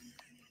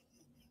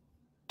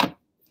 Bye.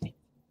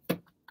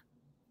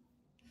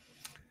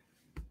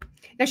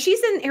 Now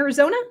she's in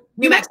Arizona?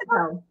 New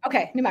Mexico.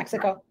 Okay, New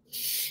Mexico.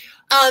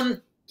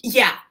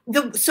 Yeah.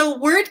 So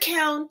word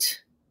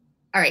count.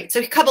 All right. So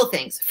a couple of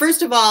things.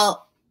 First of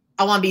all,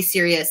 I want to be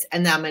serious,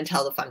 and then I'm going to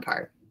tell the fun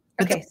part.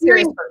 Okay,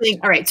 serious thing.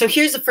 All right. So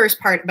here's the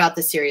first part about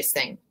the serious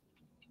thing.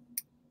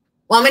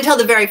 Well, I'm going to tell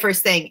the very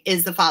first thing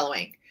is the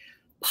following.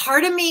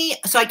 Part of me,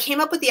 so I came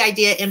up with the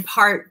idea in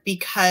part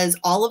because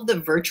all of the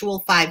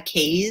virtual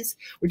 5Ks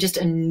were just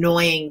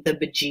annoying the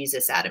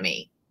bejesus out of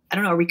me. I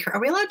don't know, are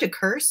we allowed to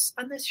curse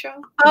on this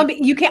show?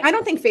 You can't. I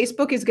don't think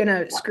Facebook is going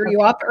to screw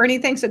you up or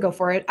anything. So go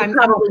for it. I'm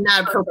probably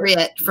not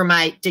appropriate for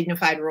my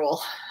dignified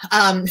role.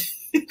 In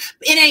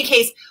any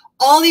case,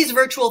 all these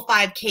virtual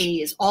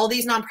 5Ks, all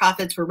these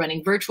nonprofits were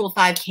running virtual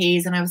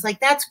 5Ks. And I was like,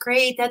 that's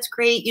great. That's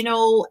great. You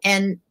know,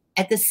 and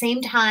at the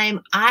same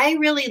time, I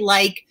really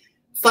like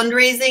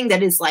fundraising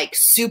that is like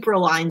super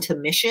aligned to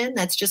mission.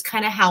 That's just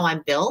kind of how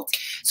I'm built.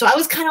 So I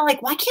was kind of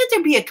like, why can't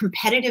there be a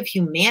competitive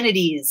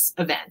humanities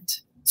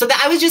event? So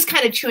that I was just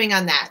kind of chewing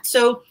on that.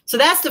 So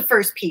that's the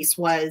first piece,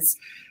 was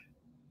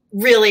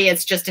really,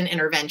 it's just an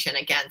intervention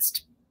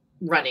against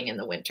running in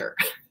the winter.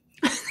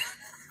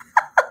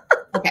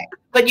 Okay.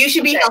 But you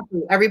should be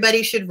healthy.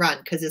 Everybody should run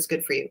because it's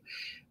good for you.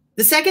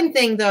 The second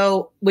thing,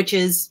 though, which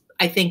is,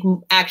 I think,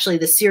 actually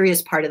the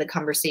serious part of the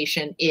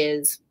conversation,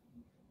 is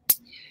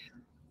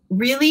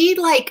really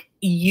like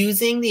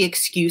using the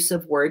excuse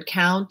of word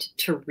count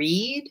to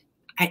read.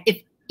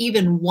 If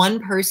even one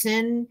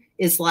person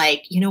is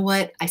like, you know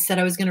what, I said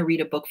I was going to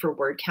read a book for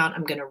word count,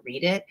 I'm going to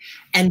read it,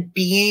 and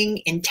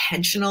being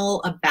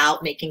intentional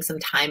about making some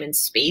time and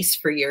space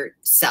for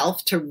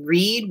yourself to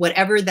read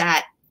whatever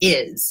that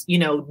is, you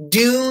know,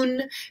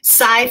 Dune,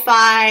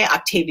 sci-fi,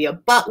 Octavia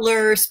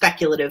Butler,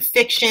 speculative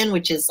fiction,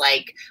 which is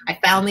like, I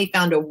finally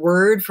found a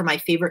word for my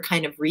favorite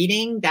kind of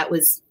reading that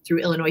was through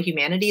Illinois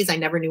Humanities. I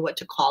never knew what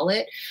to call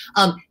it.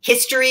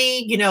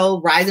 History, you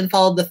know, Rise and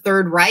Fall of the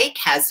Third Reich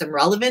has some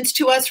relevance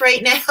to us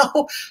right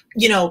now,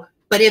 you know,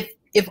 but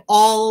if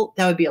all,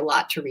 that would be a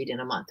lot to read in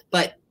a month,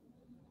 but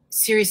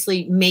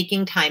seriously,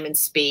 making time and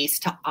space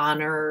to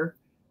honor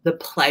the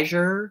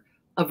pleasure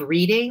of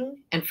reading,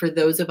 and for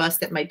those of us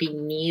that might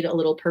need a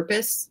little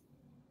purpose,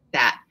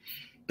 that.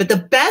 But the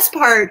best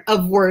part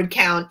of word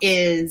count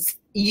is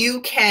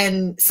you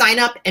can sign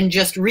up and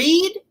just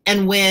read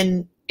and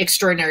win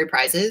extraordinary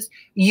prizes.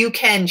 You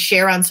can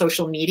share on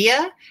social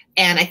media,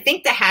 and I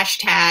think the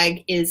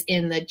hashtag is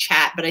in the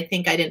chat, but I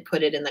think I didn't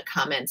put it in the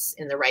comments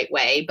in the right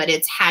way, but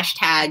it's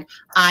hashtag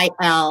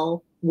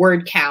IL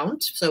word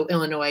count, so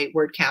Illinois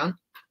word count,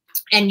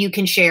 and you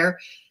can share.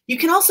 You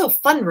can also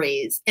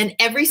fundraise, and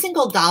every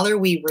single dollar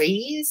we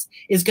raise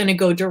is going to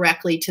go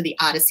directly to the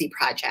Odyssey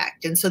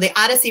Project. And so the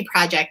Odyssey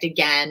Project,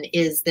 again,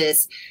 is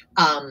this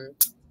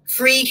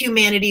free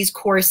humanities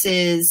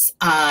courses.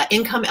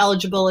 Income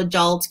eligible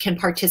adults can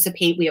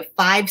participate. We have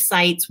 5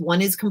 sites.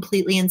 One is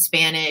completely in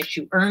Spanish.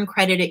 You earn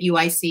credit at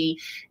UIC.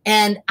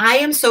 And I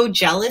am so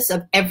jealous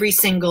of every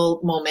single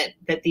moment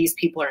that these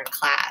people are in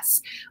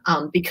class,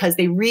 because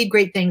they read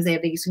great things. They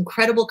have these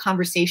incredible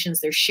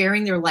conversations. They're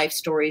sharing their life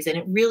stories, and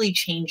it really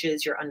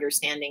changes your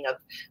understanding of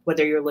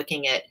whether you're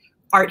looking at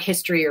art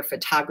history or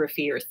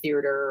photography or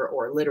theater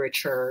or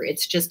literature.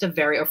 It's just a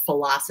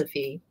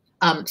philosophy.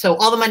 So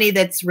all the money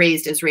that's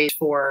raised is raised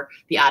for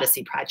the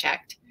Odyssey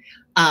Project.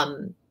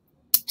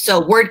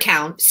 So word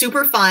count,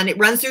 super fun. It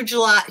runs through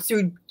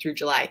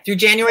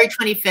January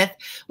 25th.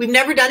 We've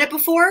never done it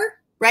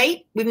before,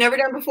 right? We've never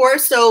done it before.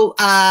 So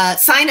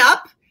sign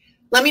up.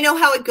 Let me know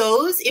how it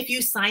goes. If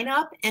you sign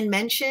up and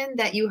mention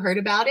that you heard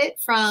about it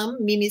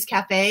from Mimi's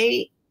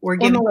Cafe or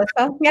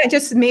Melissa. Yeah,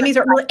 just Mimi's.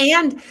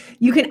 And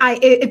you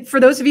can, for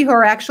those of you who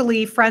are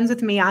actually friends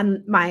with me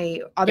on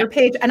my other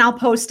page, and I'll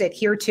post it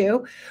here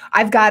too.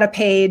 I've got a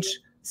page.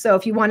 So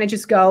if you want to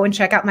just go and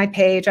check out my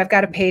page, I've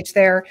got a page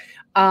there.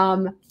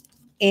 But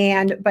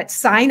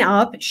sign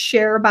up,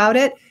 share about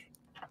it.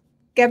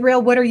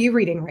 Gabrielle, what are you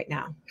reading right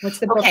now? What's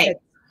the book?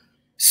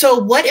 So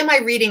what am I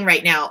reading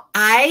right now?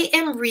 I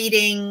am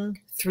reading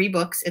 3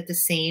 books at the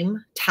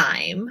same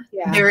time.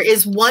 Yeah. There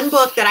is one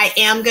book that I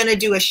am going to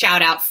do a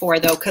shout out for,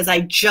 though, because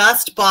I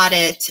just bought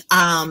it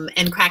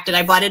and cracked it.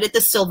 I bought it at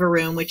the Silver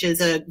Room, which is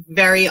a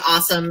very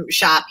awesome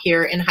shop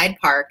here in Hyde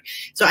Park.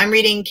 So I'm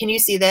reading, can you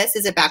see this?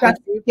 Is it backwards?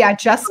 Yeah,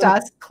 Just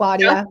Us,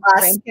 Claudia.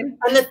 Just Us.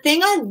 And the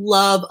thing I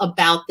love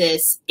about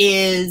this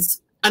is,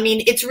 I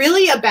mean, it's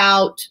really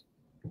about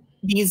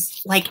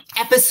these like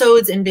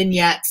episodes and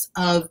vignettes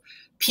of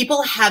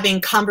people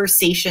having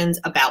conversations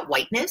about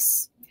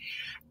whiteness.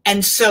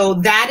 And so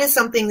that is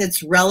something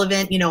that's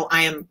relevant. You know,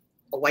 I am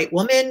a white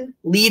woman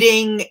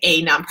leading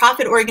a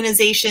nonprofit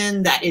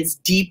organization that is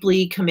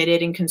deeply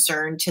committed and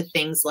concerned to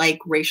things like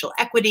racial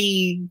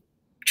equity,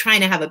 trying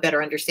to have a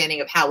better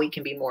understanding of how we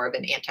can be more of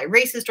an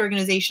anti-racist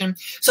organization.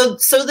 So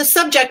the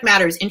subject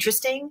matter is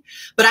interesting,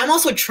 but I'm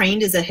also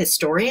trained as a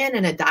historian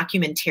and a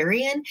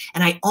documentarian.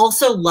 And I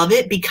also love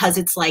it because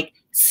it's like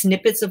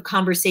snippets of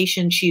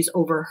conversation she's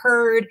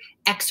overheard,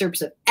 excerpts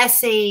of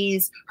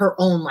essays, her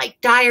own like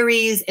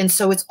diaries. And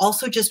so it's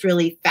also just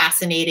really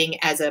fascinating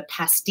as a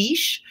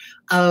pastiche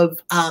of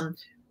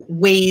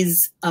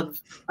ways of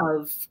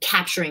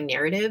capturing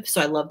narrative.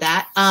 So I love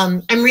that.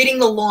 I'm reading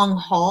The Long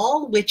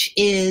Haul, which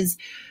is,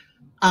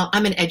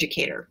 I'm an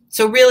educator.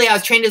 So really I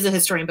was trained as a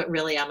historian, but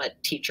really I'm a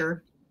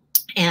teacher.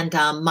 And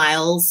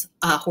Miles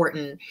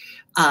Horton,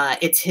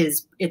 it's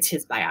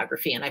his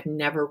biography, and I've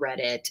never read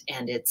it,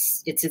 and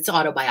it's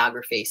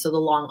autobiography. So The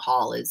Long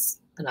Haul is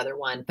another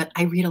one, but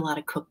I read a lot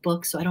of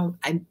cookbooks, so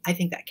I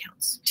think that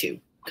counts too,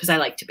 because I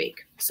like to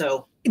bake.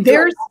 So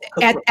There's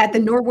at the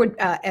Norwood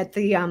at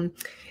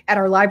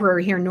our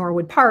library here in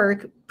Norwood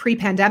Park,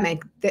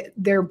 pre-pandemic,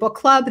 their book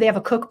club, they have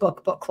a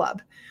cookbook book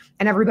club,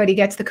 and everybody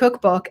gets the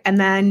cookbook, and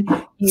then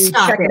you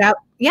check it out.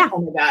 Yeah.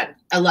 Oh my God,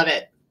 I love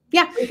it.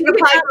 Yeah, you can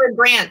apply for a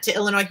grant to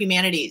Illinois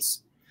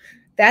Humanities.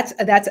 That's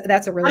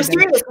a really. I'm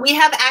serious. We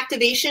have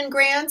activation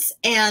grants,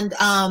 and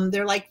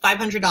they're like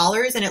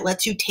 $500, and it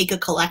lets you take a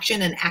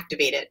collection and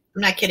activate it.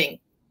 I'm not kidding.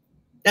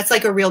 That's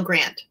like a real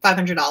grant,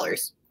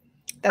 $500.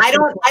 I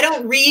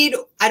don't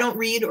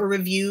read or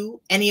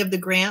review any of the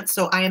grants,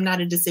 so I am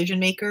not a decision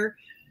maker.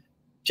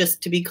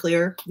 Just to be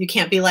clear, you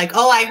can't be like,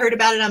 oh, I heard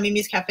about it on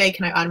Mimi's Cafe.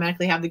 Can I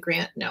automatically have the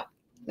grant? No.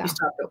 You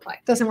still have to apply.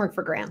 Doesn't work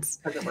for grants.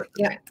 Doesn't work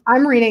for grants.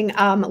 I'm reading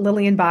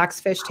Lillian Bach's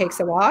Fish Takes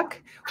a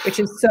Walk, which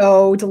is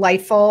so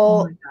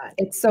delightful. Oh my God.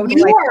 It's so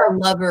delightful. You are a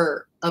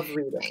lover of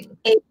reading.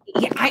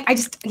 I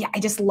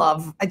just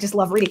love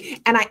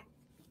reading.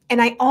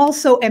 And I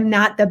also am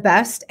not the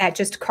best at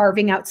just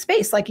carving out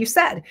space, like you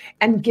said,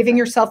 and giving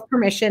yourself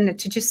permission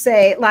to just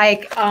say,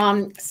 like,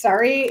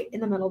 sorry, in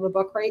the middle of the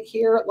book right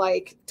here,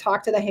 like,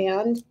 talk to the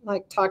hand.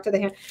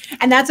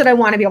 And that's what I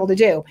want to be able to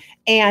do.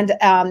 And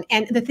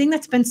the thing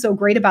that's been so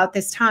great about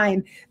this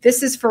time,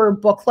 this is for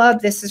book club.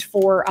 This is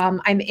for,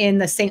 I'm in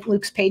the St.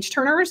 Luke's Page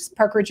Turners,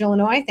 Park Ridge,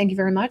 Illinois. Thank you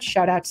very much.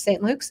 Shout out to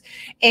St. Luke's.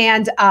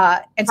 And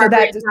so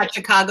that's not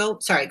Chicago.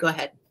 Sorry, go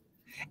ahead.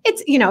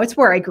 It's, it's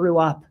where I grew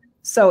up.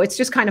 So it's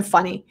just kind of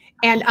funny.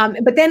 And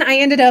but then I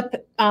ended up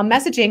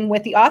messaging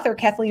with the author.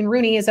 Kathleen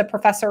Rooney is a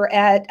professor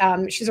at,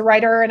 she's a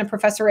writer and a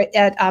professor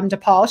at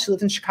DePaul. She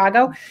lives in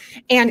Chicago,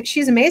 and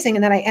she's amazing.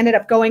 And then I ended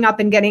up going up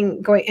and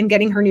getting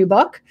her new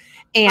book.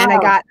 And I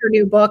got her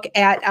new book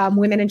at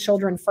Women and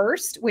Children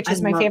First, which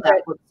is my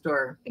favorite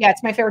bookstore. Yeah,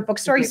 it's my favorite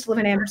bookstore. I used to live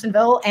in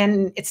Andersonville,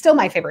 and it's still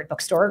my favorite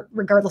bookstore,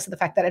 regardless of the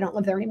fact that I don't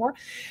live there anymore.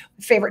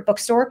 Favorite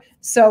bookstore.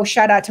 So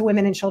shout out to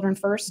Women and Children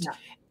First. Yeah.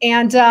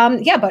 And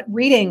but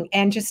reading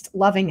and just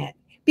loving it,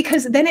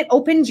 because then it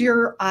opens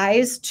your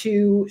eyes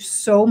to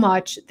so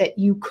much that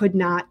you could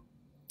not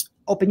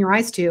open your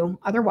eyes to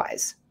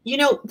otherwise.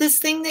 This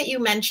thing that you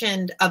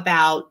mentioned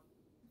about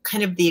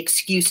kind of the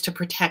excuse to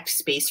protect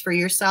space for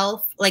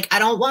yourself, like I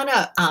don't want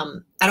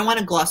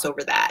to gloss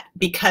over that,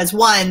 because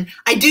one,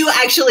 I do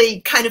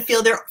actually kind of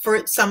feel there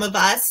for some of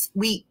us,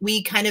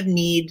 we kind of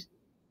need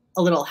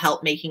a little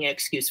help making an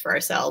excuse for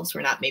ourselves. We're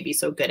not maybe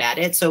so good at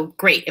it. So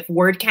great. If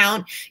word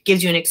count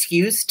gives you an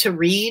excuse to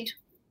read,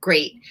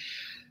 great.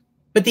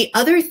 But the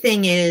other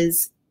thing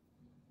is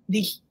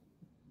the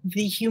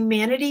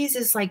humanities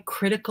is like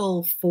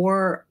critical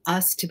for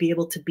us to be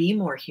able to be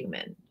more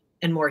human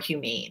and more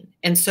humane.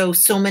 And so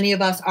many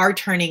of us are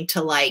turning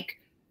to like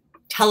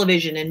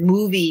television and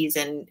movies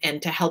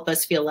and to help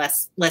us feel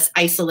less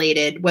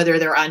isolated, whether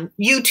they're on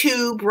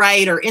YouTube,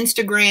 right, or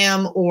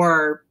Instagram,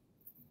 or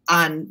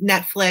on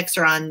Netflix,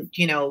 or on,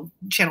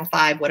 Channel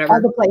 5, whatever.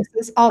 All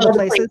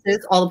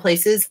the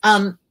places.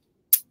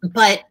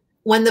 But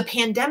when the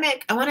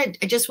pandemic, I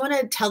just want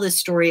to tell this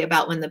story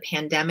about when the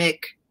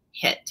pandemic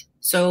hit.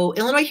 So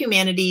Illinois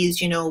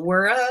Humanities,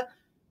 we're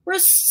a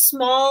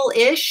small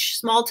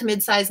to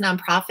mid-sized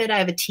nonprofit. I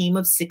have a team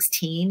of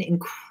 16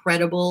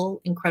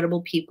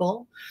 incredible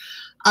people.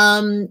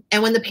 And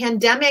when the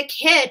pandemic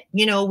hit,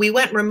 we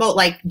went remote,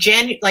 like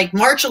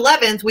March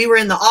 11th, we were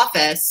in the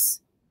office.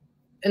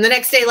 And the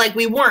next day, like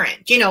we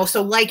weren't,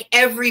 so like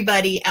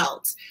everybody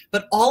else.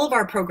 But all of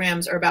our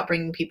programs are about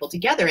bringing people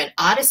together. And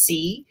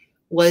Odyssey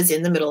was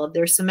in the middle of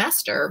their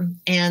semester.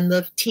 And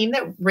the team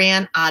that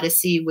ran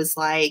Odyssey was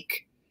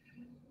like,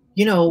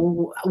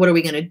 what are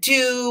we going to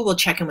do? We'll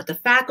check in with the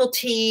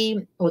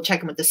faculty. We'll check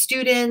in with the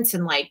students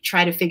and like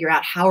try to figure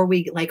out are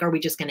we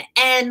just going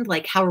to end?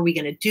 Like, how are we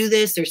going to do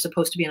this? There's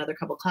supposed to be another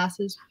couple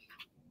classes.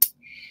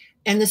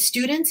 And the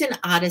students in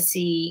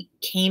Odyssey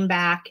came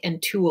back, and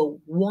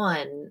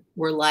 201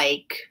 were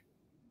like,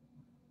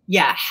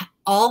 yeah,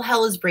 all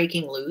hell is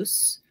breaking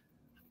loose.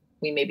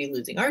 We may be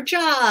losing our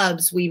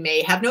jobs. We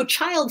may have no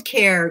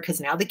childcare because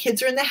now the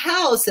kids are in the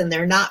house and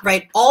they're not,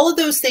 right? All of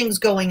those things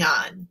going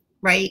on,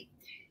 right?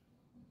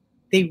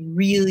 They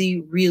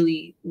really,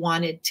 really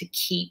wanted to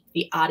keep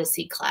the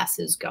Odyssey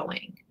classes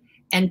going.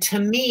 And to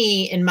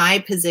me, in my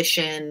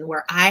position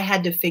where I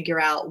had to figure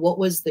out what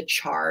was the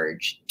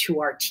charge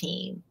to our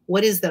team,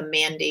 what is the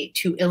mandate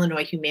to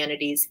Illinois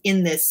Humanities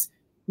in this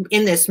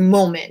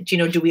moment?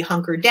 Do we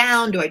hunker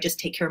down? Do I just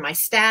take care of my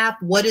staff?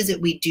 What is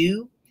it we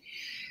do?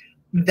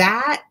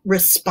 That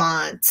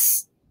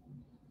response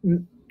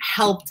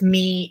helped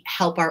me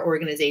help our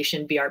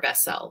organization be our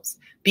best selves.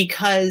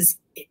 Because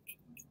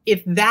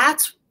if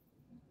that's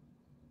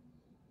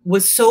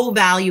was so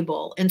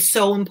valuable and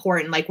so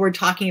important. Like we're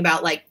talking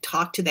about like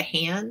talk to the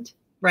hand,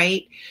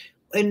 right?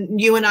 And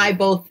you and I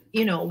both,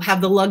 have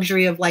the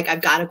luxury of like,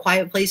 I've got a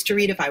quiet place to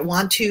read if I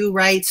want to,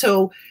 right?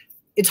 So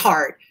it's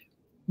hard.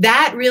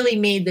 That really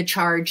made the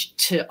charge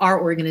to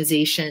our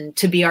organization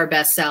to be our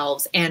best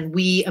selves. And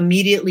we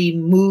immediately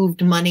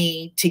moved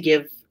money to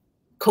give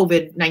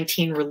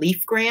COVID-19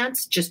 relief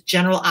grants, just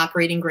general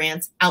operating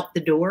grants, out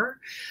the door.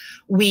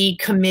 We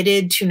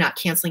committed to not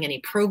canceling any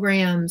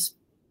programs.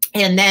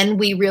 And then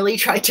we really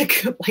tried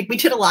to, like, we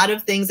did a lot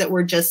of things that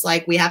were just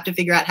like, we have to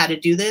figure out how to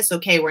do this.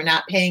 Okay, we're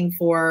not paying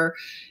for,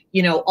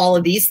 you know, all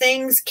of these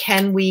things.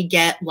 Can we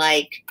get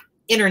like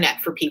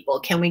internet for people?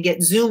 Can we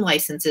get Zoom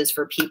licenses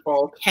for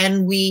people?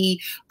 Can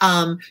we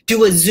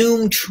do a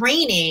Zoom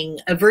training,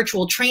 a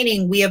virtual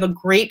training? We have a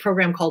great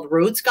program called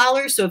Road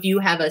Scholars. So if you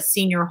have a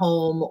senior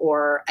home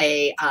or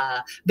a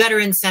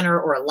veteran center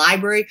or a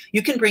library,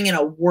 you can bring in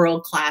a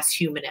world-class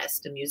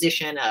humanist, a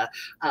musician,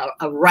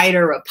 a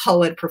writer, a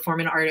poet,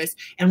 performing artist,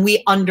 and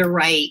we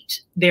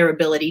underwrite their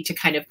ability to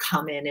kind of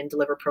come in and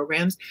deliver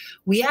programs.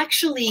 We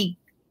actually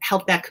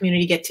help that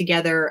community get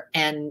together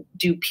and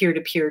do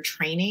peer-to-peer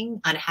training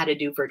on how to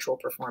do virtual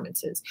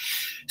performances.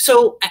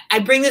 So I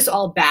bring this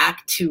all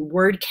back to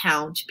word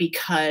count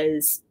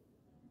because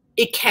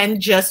it can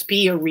just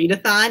be a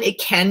readathon. It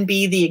can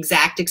be the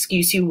exact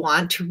excuse you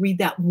want to read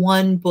that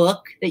one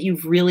book that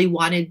you've really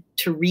wanted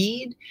to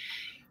read.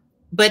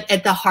 But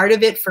at the heart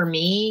of it for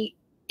me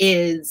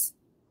is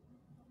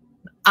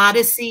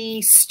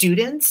Odyssey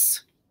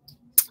students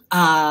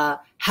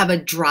have a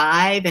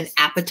drive and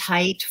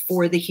appetite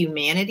for the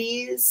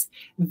humanities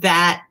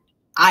that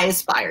I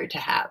aspire to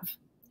have.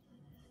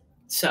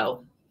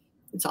 So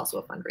it's also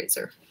a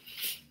fundraiser.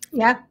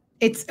 Yeah,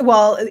 it's,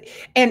 well,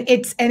 and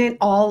it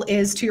all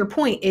is, to your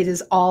point, it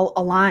is all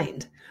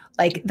aligned.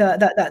 Like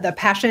the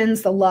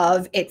passions, the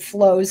love, it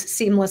flows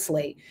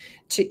seamlessly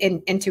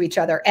into each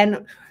other.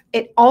 And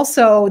it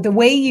also, the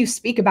way you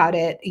speak about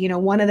it, you know,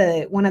 one of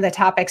the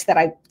topics that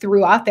I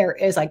threw out there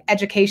is like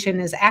education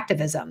is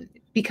activism,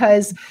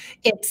 because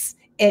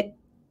and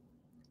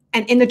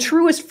in the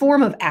truest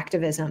form of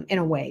activism in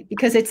a way,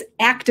 because it's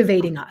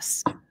activating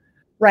us,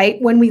 right?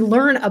 When we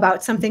learn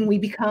about something,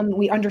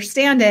 we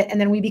understand it, and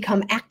then we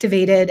become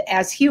activated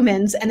as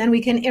humans, and then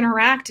we can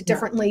interact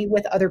differently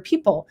with other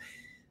people.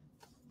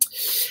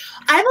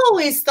 I've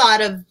always thought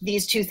of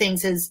these two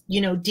things as,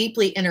 you know,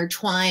 deeply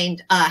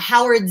intertwined.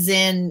 Howard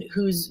Zinn,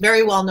 who's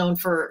very well known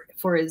for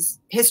his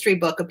history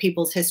book, A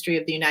People's History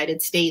of the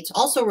United States,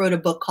 also wrote a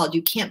book called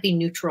You Can't Be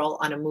Neutral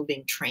on a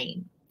Moving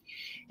Train.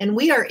 And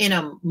we are in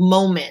a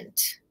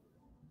moment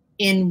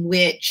in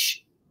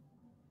which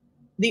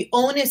the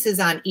onus is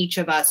on each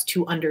of us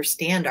to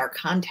understand our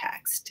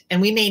context.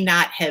 And we may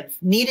not have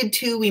needed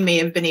to. We may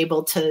have been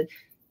able to,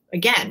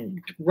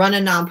 again, run a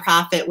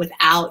nonprofit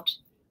without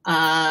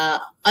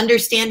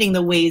understanding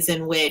the ways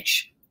in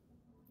which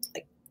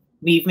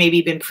we've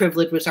maybe been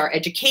privileged with our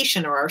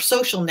education or our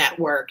social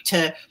network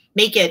to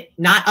make it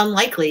not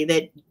unlikely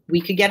that we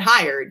could get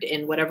hired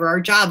in whatever our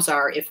jobs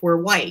are if we're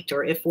white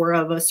or if we're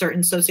of a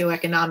certain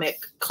socioeconomic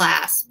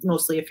class,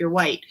 mostly if you're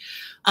white.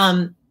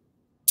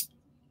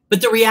 But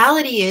the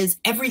reality is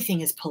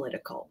everything is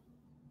political.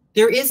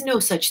 There is no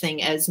such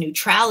thing as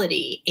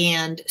neutrality.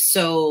 And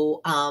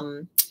so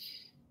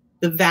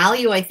the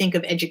value, I think,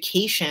 of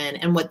education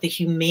and what the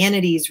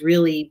humanities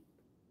really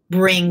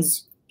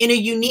brings in a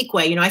unique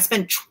way. You know, I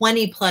spent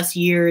 20 plus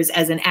years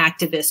as an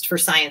activist for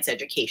science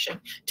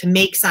education to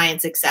make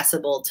science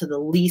accessible to the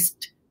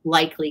least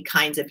likely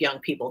kinds of young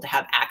people to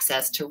have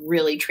access to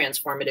really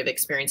transformative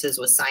experiences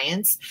with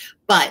science.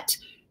 But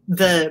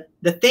the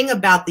thing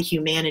about the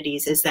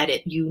humanities is that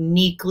it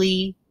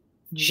uniquely,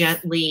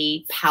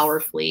 gently,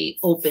 powerfully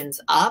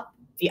opens up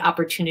the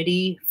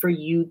opportunity for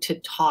you to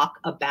talk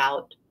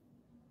about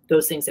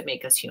those things that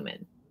make us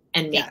human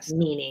and make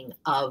meaning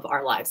of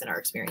our lives and our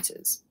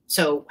experiences.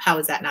 So how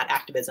is that not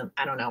activism?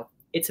 I don't know.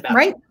 It's about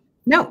right.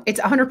 No, it's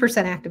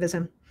 100%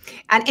 activism,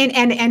 and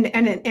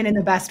in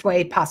the best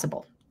way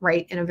possible,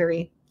 right? In a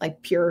very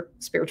like pure,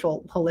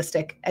 spiritual,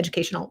 holistic,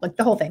 educational, like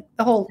the whole thing,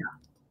 the whole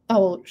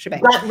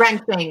shebang. Gut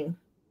wrenching.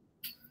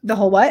 The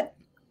whole what?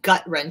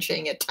 Gut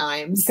wrenching at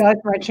times. Gut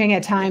wrenching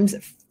at times,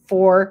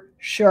 for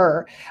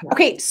sure. Yeah.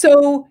 Okay,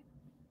 so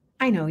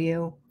I know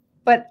you,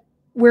 but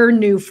we're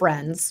new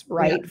friends,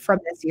 right? Yeah. From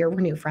this year,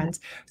 we're new friends.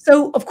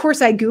 So of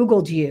course I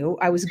Googled you.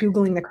 I was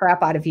Googling the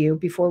crap out of you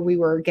before we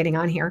were getting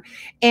on here.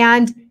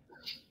 And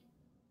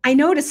I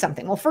noticed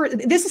something. Well, first,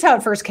 this is how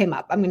it first came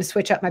up. I'm going to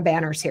switch up my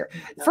banners here.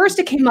 First,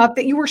 it came up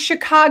that you were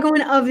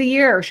Chicagoan of the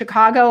Year.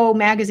 Chicago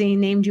Magazine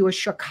named you a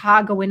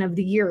Chicagoan of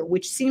the Year,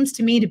 which seems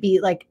to me to be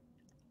like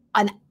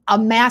a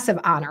massive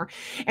honor.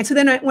 And so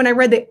then when I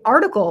read the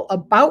article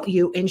about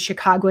you in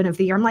Chicagoan of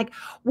the Year, I'm like,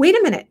 wait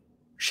a minute.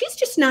 She's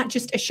just not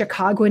just a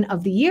Chicagoan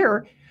of the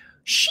Year.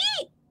 She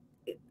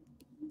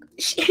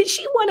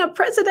won a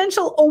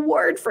presidential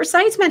award for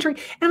science mentoring.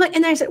 And I'm like,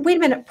 and I said, wait a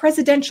minute,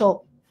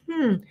 presidential,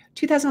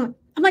 2000.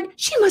 I'm like,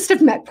 she must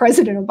have met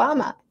President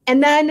Obama.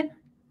 And then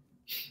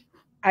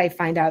I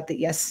find out that,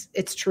 yes,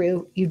 it's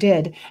true. You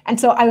did. And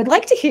so I would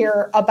like to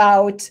hear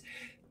about,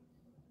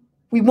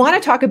 we want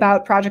to talk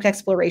about Project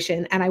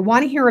Exploration, and I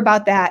want to hear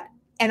about that.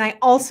 And I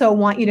also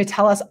want you to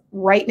tell us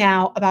right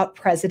now about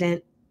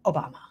President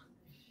Obama.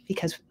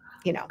 Because,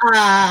 you know.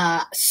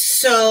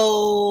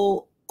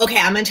 Okay,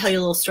 I'm going to tell you a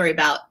little story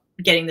about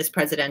getting this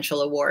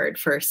presidential award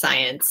for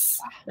science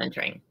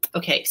mentoring.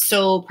 Okay,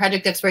 so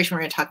Project Exploration,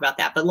 we're going to talk about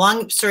that. But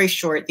long story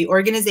short, the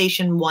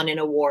organization won an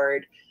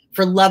award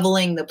for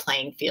leveling the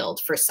playing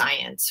field for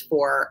science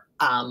for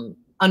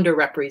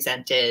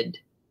underrepresented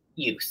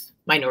youth,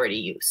 minority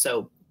youth.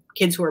 So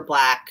kids who are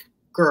Black,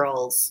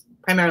 girls,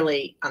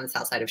 primarily on the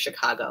south side of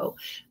Chicago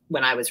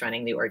when I was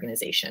running the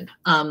organization.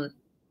 All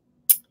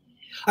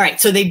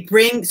right, so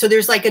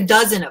there's like a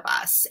dozen of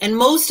us, and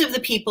most of the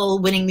people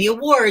winning the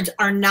awards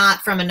are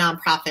not from a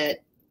nonprofit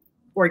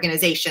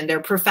organization.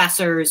 They're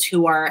professors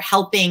who are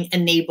helping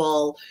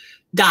enable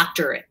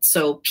doctorates,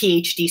 so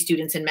PhD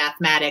students in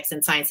mathematics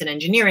and science and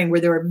engineering,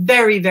 where there are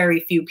very,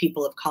 very few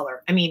people of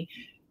color. I mean,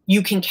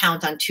 you can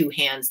count on two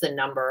hands the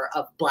number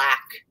of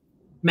Black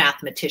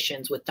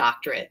mathematicians with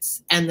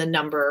doctorates and the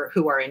number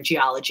who are in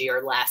geology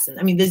or less. And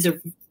I mean, these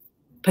are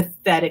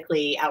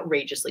pathetically,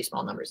 outrageously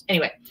small numbers.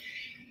 Anyway,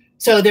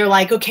 so they're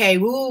like, okay,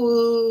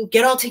 woo,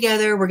 get all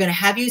together. We're going to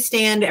have you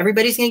stand.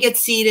 Everybody's going to get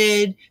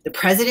seated. The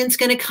president's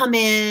going to come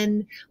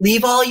in.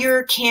 Leave all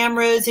your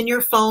cameras and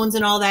your phones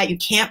and all that. You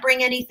can't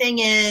bring anything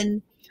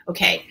in.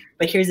 Okay,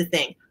 but here's the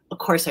thing. Of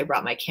course, I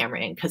brought my camera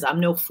in because I'm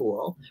no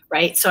fool,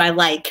 right? So I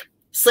like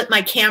slipped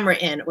my camera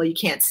in. Well, you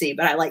can't see,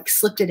 but I like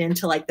slipped it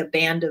into like the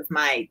band of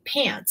my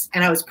pants,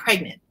 and I was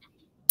pregnant.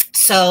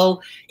 So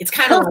it's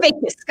kind of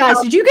perfect. Guys,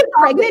 did you get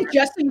pregnant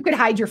just so you could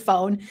hide your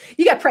phone?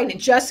 You got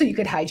pregnant just so you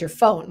could hide your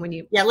phone when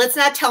you. Yeah, let's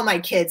not tell my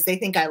kids. They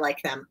think I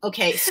like them.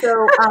 Okay,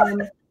 so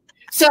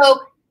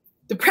so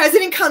the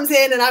president comes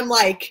in, and I'm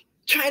like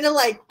trying to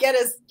like get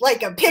us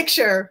like a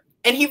picture,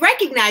 and he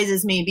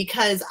recognizes me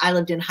because I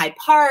lived in Hyde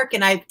Park,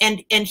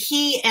 and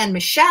he and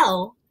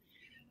Michelle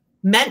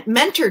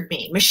mentored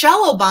me.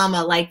 Michelle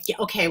Obama, like,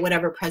 okay,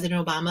 whatever,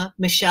 President Obama.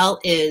 Michelle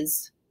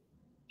is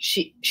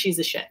she's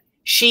a shit.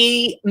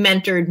 She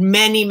mentored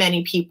many,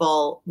 many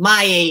people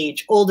my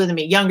age, older than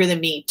me, younger than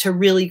me, to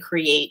really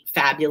create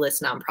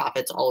fabulous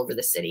nonprofits all over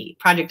the city.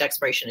 Project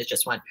Exploration is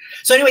just one.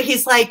 So anyway,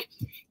 he's like,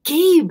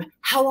 Gabe,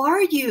 how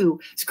are you?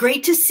 It's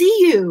great to see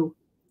you.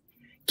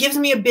 Gives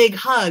me a big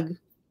hug,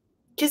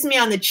 kisses me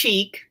on the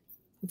cheek.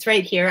 It's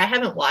right here. I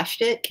haven't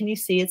washed it. Can you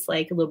see it's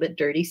like a little bit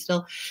dirty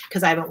still?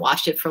 Because I haven't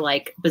washed it for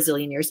like a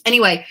bazillion years.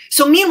 Anyway,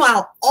 so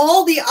meanwhile,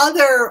 all the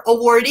other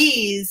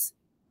awardees,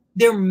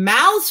 their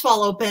mouths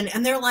fall open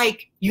and they're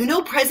like, you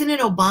know,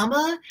 President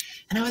Obama?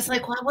 And I was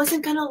like, well, I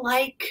wasn't going to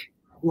like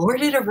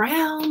lord it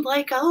around.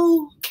 Like,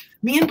 oh,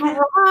 me and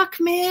Barack,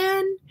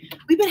 man,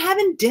 we've been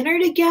having dinner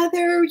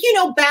together, you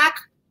know, back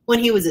when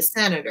he was a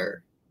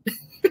senator.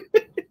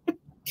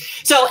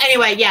 So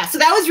anyway, yeah, so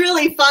that was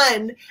really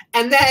fun.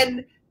 And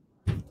then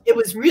it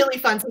was really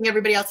fun seeing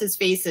everybody else's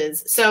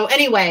faces. So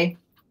anyway,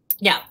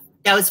 yeah,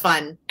 that was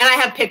fun. And I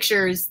have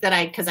pictures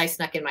that because I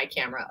snuck in my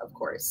camera, of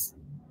course.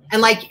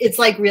 And like, it's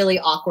like really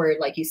awkward.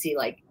 Like you see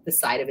like the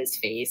side of his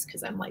face.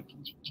 Cause I'm like,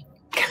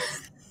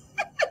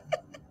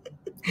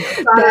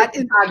 that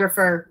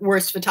photographer,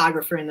 worst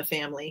photographer in the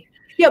family.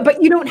 Yeah.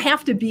 But you don't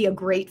have to be a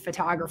great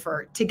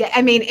photographer to get,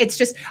 I mean, it's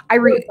just,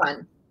 really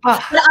fun.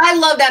 But I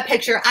love that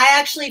picture. I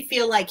actually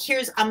feel like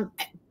I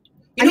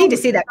need to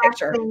see that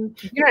picture.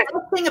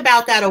 The thing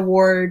about that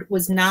award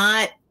was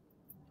not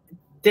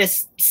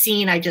this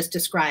scene I just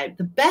described.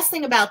 The best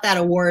thing about that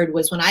award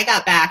was when I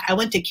got back, I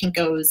went to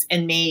Kinko's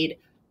and made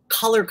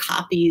color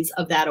copies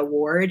of that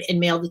award and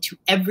mailed it to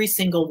every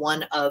single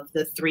one of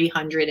the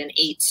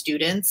 308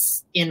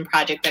 students in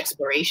Project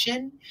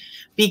Exploration.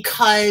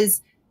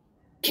 Because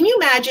can you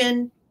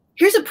imagine,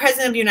 here's a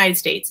president of the United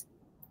States.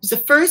 He's the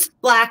first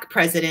Black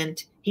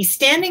president. He's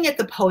standing at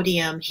the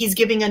podium. He's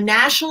giving a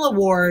national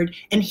award,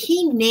 and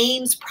he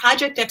names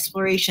Project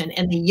Exploration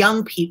and the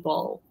young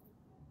people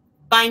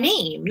by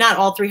name, not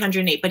all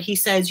 308, but he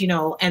says, you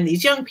know, and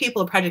these young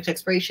people of Project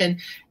Exploration.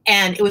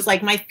 And it was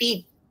like my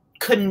feet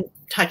couldn't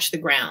touch the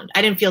ground.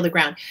 I didn't feel the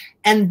ground.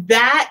 And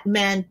that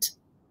meant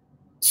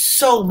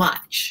so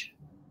much.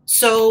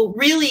 So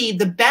really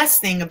the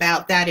best thing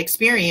about that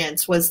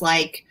experience was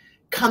like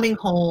coming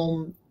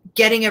home,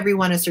 getting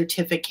everyone a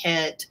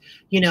certificate,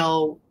 you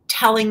know,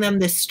 telling them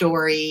this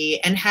story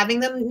and having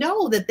them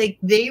know that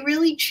they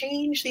really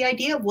changed the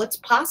idea of what's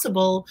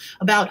possible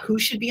about who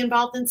should be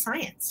involved in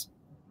science.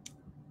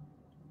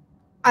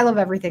 I love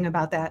everything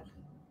about that.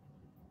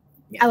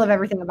 Yeah. I love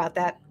everything about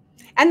that.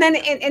 And then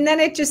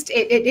it just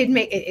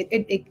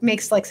it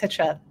makes like such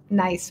a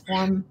nice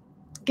warm,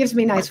 gives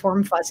me nice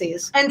warm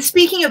fuzzies. And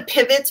speaking of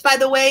pivots, by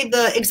the way,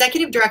 the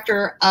executive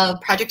director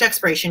of Project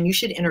Exploration, you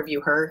should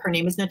interview her. Her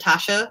name is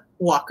Natasha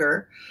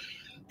Walker.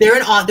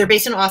 They're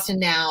based in Austin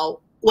now.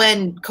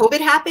 When COVID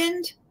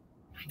happened,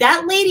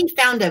 that lady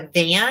found a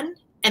van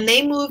and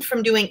they moved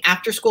from doing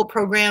after school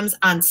programs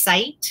on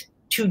site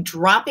to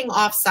dropping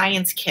off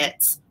science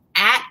kits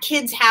at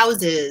kids'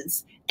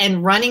 houses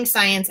and running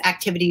science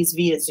activities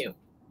via Zoom.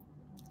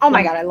 Oh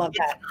my God, I love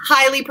that.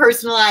 Highly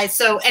personalized.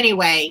 So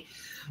anyway,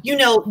 you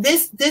know,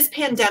 this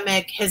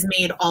pandemic has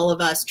made all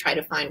of us try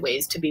to find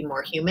ways to be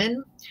more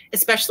human,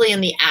 especially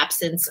in the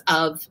absence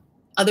of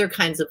other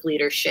kinds of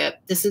leadership.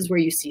 This is where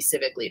you see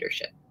civic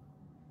leadership.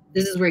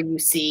 This is where you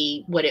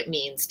see what it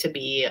means to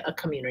be a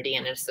community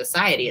and a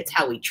society. It's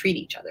how we treat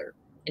each other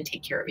and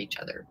take care of each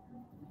other.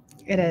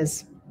 It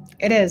is.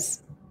 It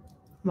is.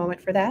 A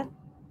moment for that.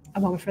 A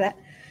moment for that.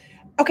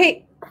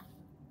 Okay.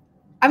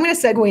 I'm going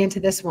to segue into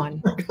this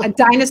one. A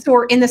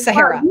dinosaur in the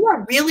Sahara. Wow, you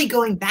are really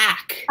going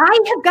back. I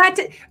have got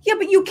to, yeah,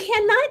 but you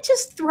cannot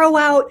just throw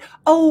out,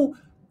 oh,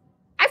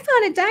 I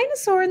found a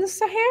dinosaur in the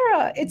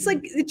Sahara. It's like,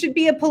 it should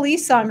be a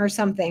police song or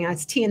something.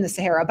 It's tea in the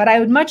Sahara. But I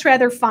would much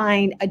rather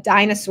find a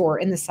dinosaur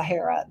in the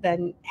Sahara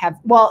than have,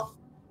 well,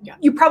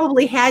 you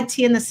probably had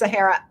tea in the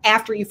Sahara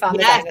after you found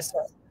the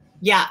dinosaur.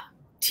 Yeah.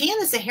 Tea in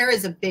the Sahara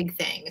is a big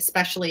thing,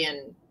 especially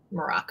in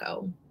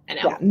Morocco.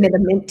 Yeah,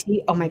 mint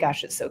tea. Oh my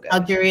gosh, it's so good.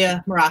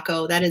 Algeria,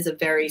 Morocco. That is a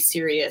very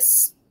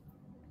serious,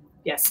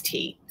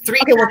 tea.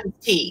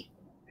 Tea.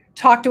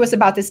 Talk to us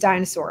about this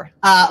dinosaur.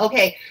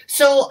 Okay,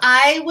 so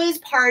I was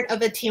part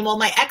of a team. Well,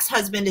 my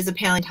ex-husband is a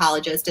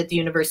paleontologist at the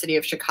University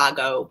of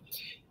Chicago.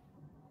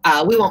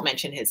 We won't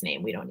mention his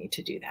name. We don't need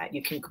to do that.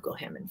 You can Google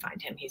him and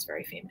find him. He's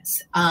very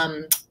famous.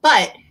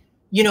 But,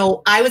 you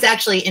know, I was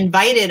actually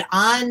invited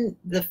on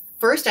the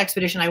first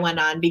expedition I went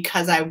on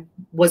because I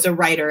was a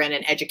writer and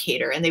an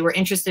educator, and they were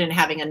interested in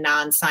having a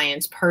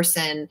non-science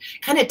person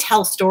kind of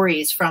tell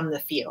stories from the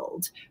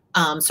field.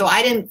 So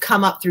I didn't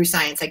come up through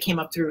science. I came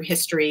up through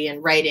history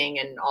and writing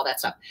and all that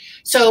stuff.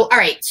 So, all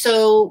right.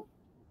 So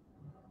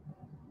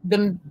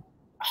the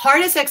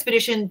hardest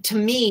expedition to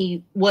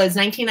me was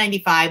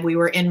 1995. We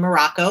were in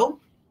Morocco.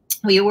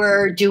 We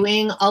were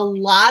doing a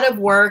lot of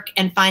work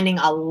and finding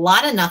a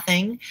lot of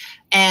nothing.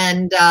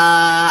 And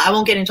I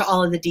won't get into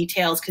all of the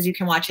details because you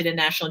can watch it in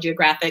National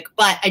Geographic.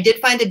 But I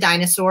did find a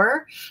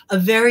dinosaur, a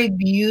very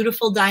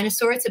beautiful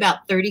dinosaur. It's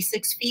about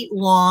 36 feet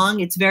long.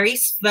 It's very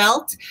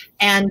svelte.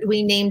 And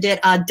we named it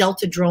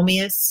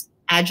Deltadromeus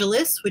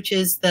agilis, which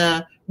is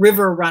the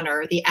river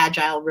runner, the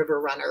agile river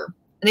runner.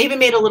 And they even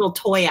made a little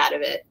toy out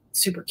of it.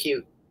 Super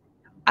cute.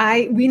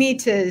 We need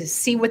to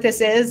see what this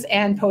is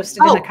and post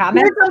it in the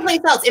comments. Someplace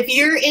else. If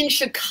you're in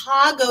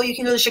Chicago, you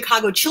can go to the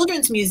Chicago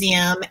Children's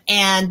Museum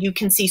and you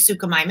can see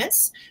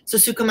Suchomimus. So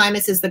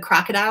Suchomimus is the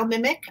crocodile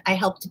mimic. I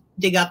helped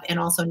dig up and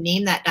also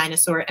name that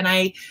dinosaur. And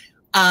I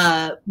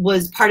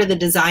was part of the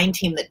design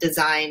team that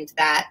designed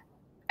that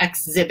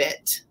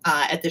exhibit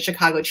at the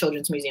Chicago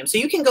Children's Museum. So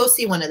you can go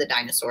see one of the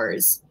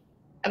dinosaurs.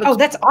 Oh,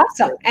 that's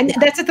awesome. And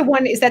that's at the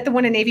one, is that the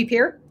one in Navy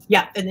Pier?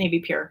 Yeah, at Navy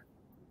Pier.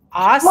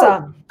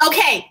 Awesome. Whoa.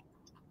 Okay.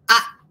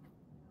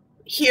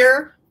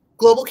 Here,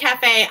 Global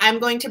Cafe, I'm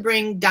going to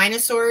bring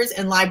dinosaurs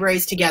and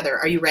libraries together.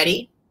 Are you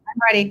ready? I'm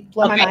ready.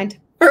 Blow my mind.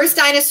 First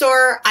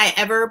dinosaur I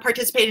ever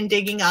participated in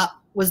digging up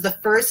was the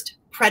first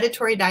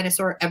predatory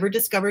dinosaur ever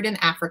discovered in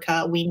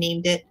Africa. We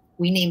named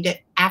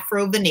it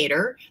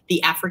Afrovenator,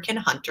 the African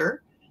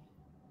hunter.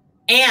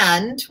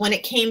 And when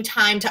it came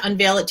time to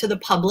unveil it to the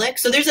public,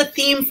 so there's a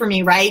theme for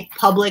me, right?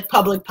 Public,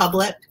 public,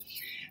 public.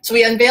 So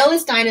we unveil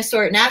this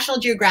dinosaur at National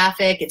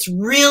Geographic. It's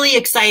really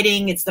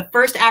exciting. It's the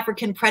first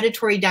African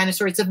predatory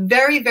dinosaur. It's a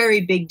very,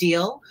 very big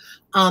deal,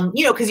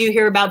 you know, because you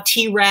hear about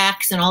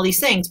T-Rex and all these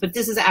things, but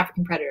this is an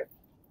African predator.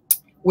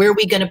 Where are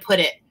we going to put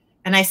it?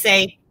 And I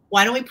say,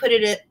 why don't we put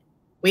it at,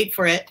 wait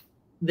for it,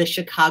 the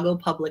Chicago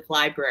Public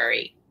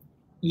Library.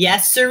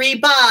 Yes, sirree,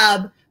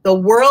 Bob, the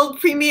world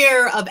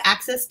premiere of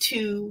access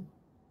to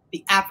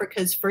the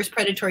Africa's first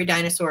predatory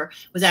dinosaur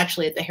was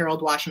actually at the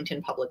Harold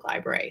Washington Public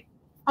Library.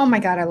 Oh my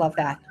God, I love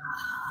that.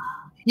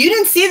 You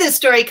didn't see this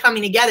story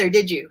coming together,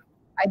 did you?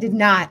 I did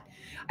not.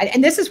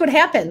 And this is what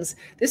happens.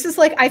 This is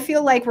like, I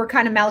feel like we're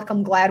kind of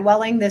Malcolm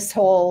Gladwelling this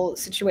whole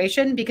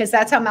situation, because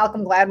that's how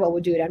Malcolm Gladwell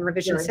would do it on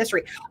revisionist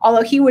history.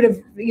 Although he would have,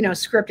 you know,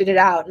 scripted it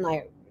out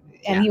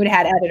and he would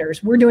have had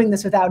editors. We're doing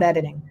this without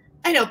editing.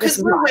 I know,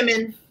 because we're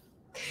women.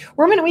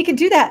 We're women. We can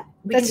do that.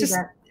 That's just,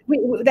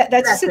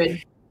 that's you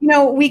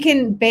know, we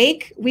can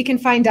bake, we can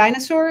find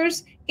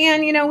dinosaurs,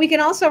 and, you know, we can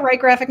also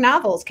write graphic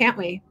novels, can't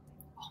we?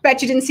 Bet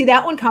you didn't see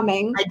that one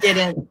coming. I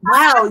didn't.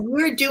 Wow, you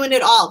were doing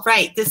it all.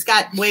 Right. This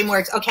got way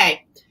more.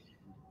 Okay.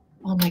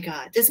 Oh my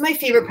God. This is my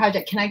favorite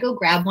project. Can I go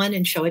grab one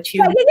and show it to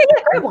you?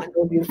 Yeah, grab one.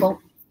 Oh, beautiful.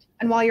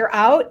 And while you're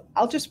out,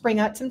 I'll just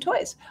bring out some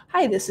toys.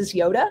 Hi, this is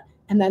Yoda.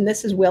 And then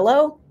this is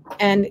Willow.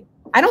 And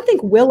I don't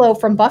think Willow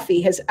from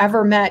Buffy has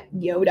ever met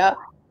Yoda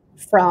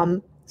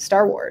from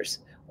Star Wars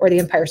or The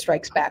Empire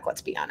Strikes Back,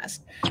 let's be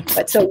honest.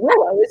 But so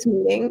Willow is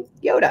meeting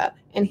Yoda.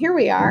 And here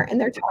we are, and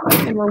they're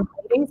talking, and we're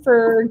waiting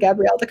for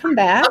Gabrielle to come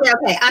back.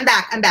 Okay, I'm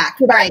back.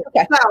 All right.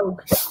 Okay. So,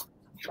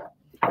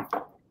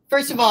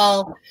 first of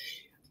all,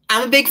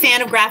 I'm a big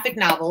fan of graphic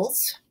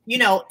novels, you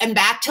know, and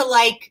back to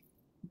like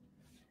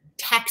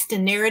text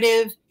and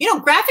narrative. You know,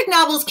 graphic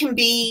novels can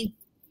be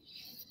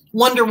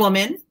Wonder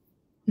Woman,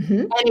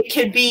 and it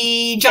could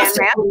be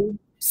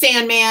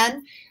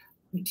Sandman,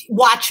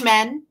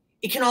 Watchmen.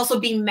 It can also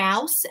be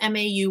Maus,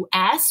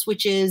 M-A-U-S,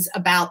 which is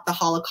about the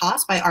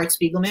Holocaust by Art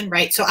Spiegelman,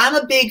 right? So I'm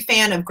a big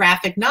fan of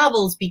graphic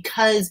novels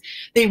because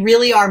they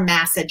really are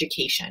mass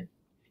education.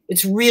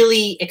 It's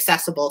really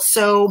accessible.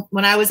 So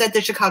when I was at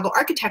the Chicago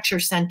Architecture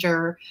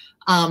Center,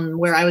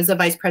 where I was the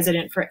vice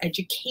president for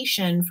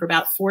education for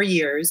about 4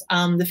 years,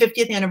 the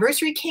 50th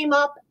anniversary came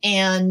up,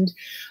 and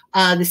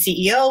the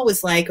CEO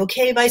was like,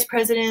 okay, vice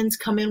presidents,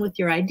 come in with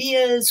your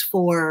ideas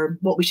for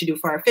what we should do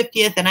for our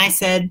 50th. And I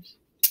said,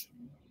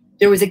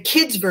 there was a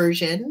kid's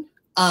version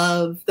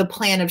of the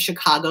plan of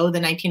Chicago, the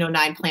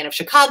 1909 plan of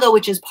Chicago,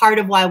 which is part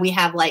of why we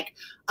have like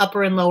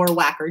Upper and Lower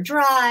Wacker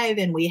Drive,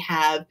 and we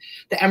have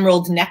the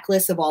emerald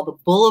necklace of all the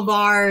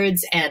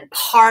boulevards and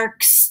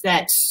parks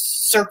that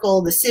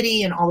circle the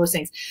city and all those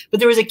things. But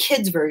there was a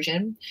kids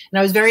version, and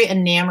I was very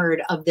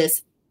enamored of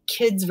this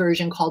kids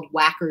version called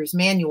Wacker's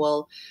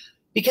Manual,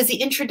 because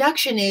the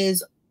introduction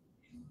is,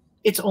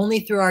 it's only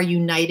through our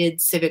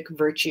united civic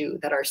virtue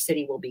that our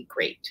city will be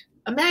great.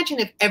 Imagine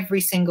if every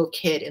single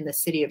kid in the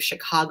city of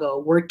Chicago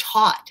were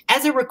taught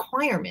as a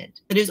requirement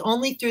that it is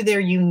only through their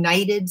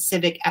united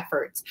civic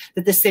efforts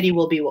that the city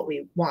will be what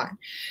we want.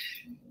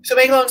 So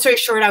make a long story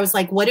short, I was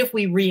like, what if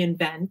we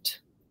reinvent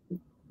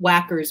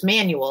Wacker's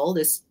Manual,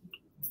 this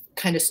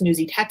kind of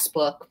snoozy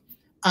textbook?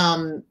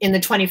 In the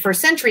 21st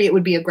century, it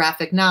would be a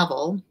graphic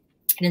novel.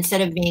 And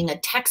instead of being a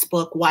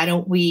textbook, why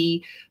don't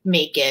we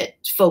make it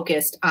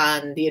focused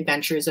on the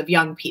adventures of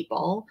young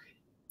people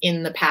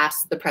in the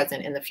past, the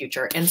present, and the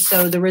future? And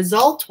so the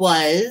result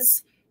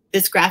was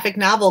this graphic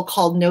novel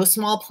called No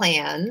Small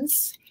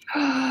Plans.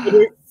 It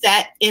is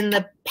set in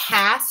the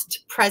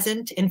past,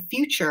 present, and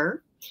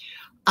future.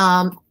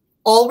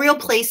 All real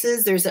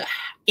places. There's a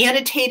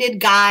annotated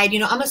guide. You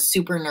know, I'm a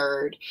super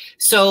nerd.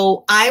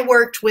 So I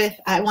worked with,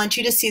 I want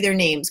you to see their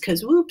names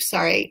because, whoops,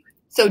 sorry.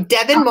 So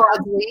Devin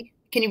Maudsley.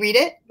 Can you read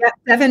it? Yep,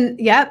 Devin,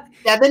 yep.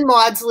 Devin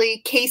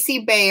Maudsley, Casey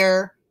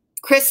Bayer,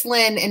 Chris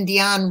Lynn, and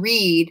Dion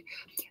Reed.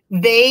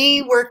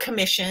 They were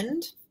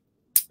commissioned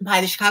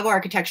by the Chicago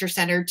Architecture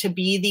Center to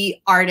be the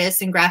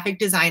artists and graphic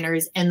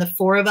designers. And the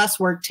four of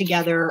us worked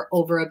together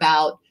over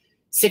about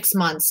 6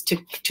 months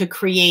to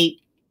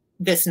create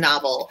this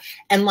novel.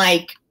 And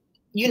like,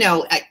 you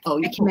know,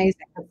 you can,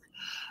 amazing.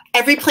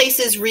 Every place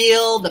is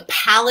real. The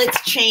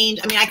palettes change.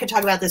 I mean, I could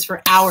talk about this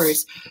for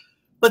hours.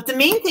 But the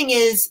main thing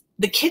is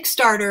the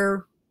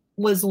Kickstarter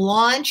was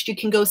launched. You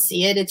can go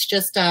see it. It's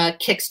just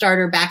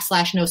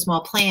Kickstarter / No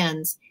Small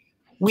Plans.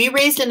 We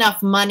raised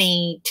enough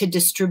money to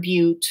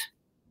distribute,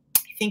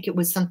 I think it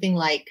was something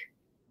like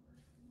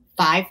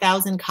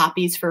 5,000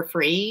 copies for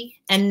free.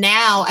 And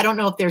now, I don't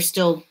know if they're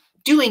still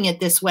doing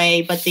it this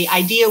way, but the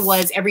idea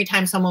was every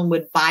time someone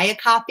would buy a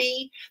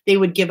copy, they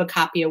would give a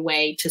copy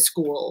away to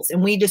schools.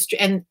 And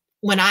and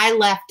when I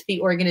left the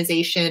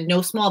organization,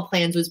 No Small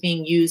Plans was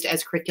being used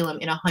as curriculum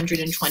in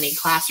 120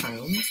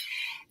 classrooms.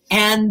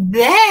 And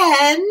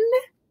then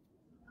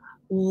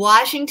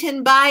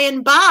Washington by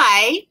and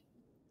by,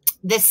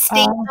 the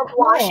state of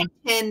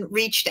Washington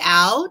reached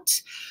out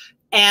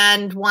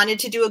and wanted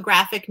to do a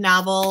graphic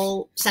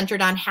novel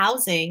centered on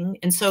housing.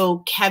 And so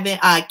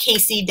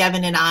Casey,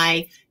 Devin, and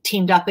I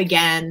teamed up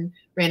again,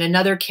 ran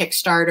another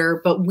Kickstarter,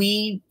 but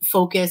we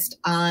focused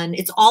on,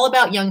 it's all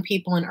about young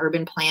people in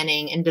urban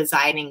planning and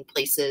designing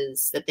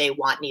places that they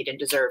want, need, and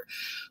deserve.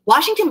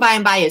 Washington by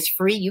and by is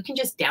free. You can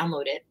just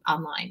download it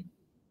online.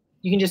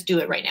 You can just do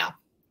it right now.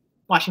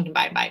 Washington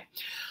by and by.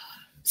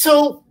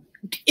 So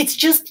it's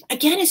just,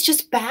 again, it's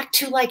just back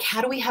to like,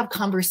 how do we have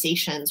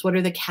conversations? What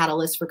are the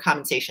catalysts for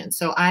conversation?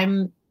 So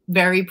I'm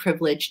very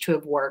privileged to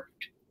have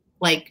worked,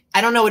 like,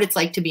 I don't know what it's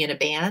like to be in a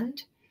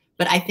band,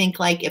 but I think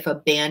like if a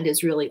band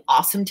is really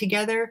awesome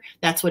together,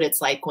 that's what it's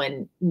like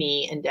when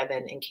me and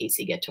Devin and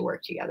Casey get to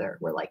work together.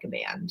 We're like a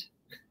band,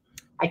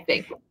 I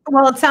think.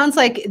 Well, it sounds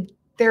like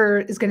there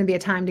is going to be a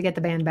time to get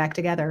the band back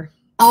together.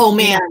 Oh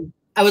man, yeah.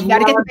 I would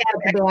love to get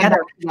the band back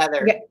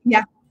together.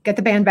 Yeah. Get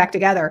the band back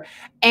together.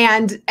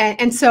 And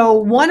so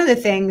one of the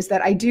things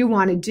that I do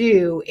want to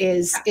do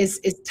is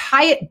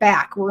tie it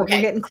back. We're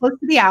getting close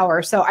to the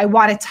hour. So I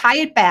want to tie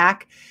it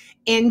back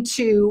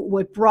into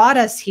what brought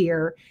us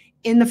here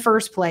in the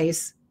first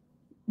place,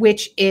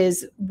 which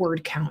is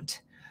word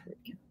count.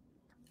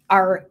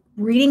 Our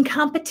reading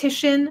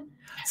competition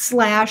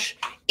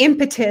 /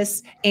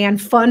 impetus and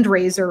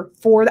fundraiser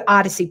for the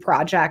Odyssey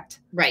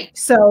Project. Right.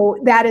 So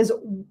that is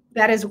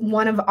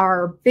one of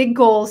our big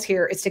goals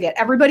here, is to get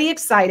everybody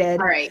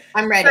excited. All right,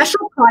 I'm ready.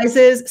 Special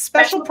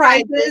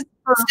prizes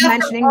for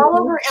mentioning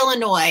all over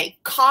Illinois.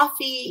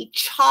 Coffee,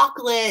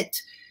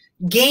 chocolate,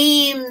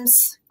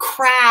 games,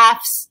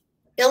 crafts,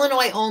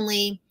 Illinois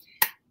only.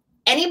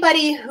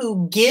 Anybody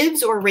who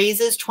gives or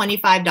raises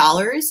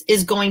 $25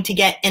 is going to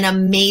get an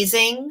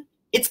amazing,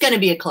 it's going to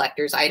be a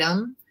collector's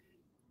item.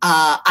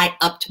 I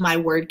upped my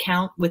word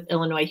count with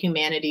Illinois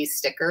Humanities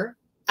sticker.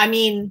 I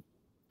mean,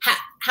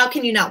 how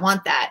can you not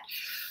want that?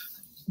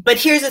 But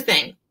here's the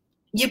thing.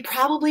 You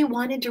probably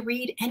wanted to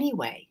read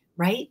anyway,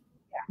 right?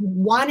 Yeah.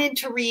 Wanted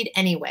to read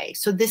anyway.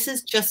 So this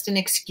is just an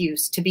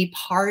excuse to be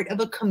part of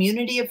a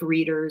community of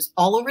readers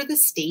all over the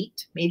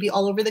state, maybe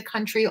all over the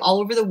country, all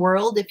over the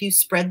world, if you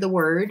spread the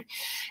word.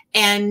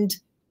 And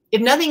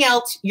if nothing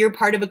else, you're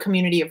part of a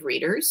community of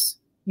readers.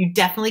 You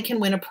definitely can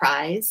win a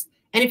prize.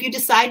 And if you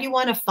decide you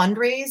want to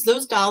fundraise,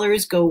 those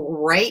dollars go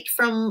right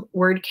from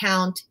word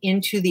count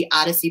into the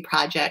Odyssey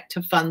Project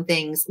to fund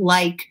things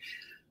like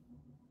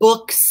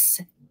books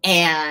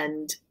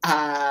and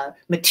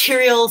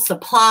materials,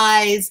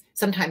 supplies,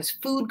 sometimes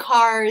food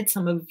cards.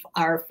 Some of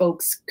our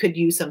folks could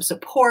use some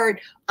support.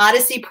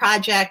 Odyssey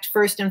Project,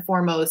 first and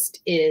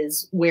foremost,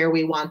 is where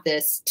we want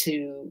this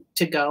to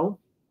go.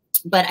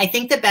 But I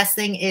think the best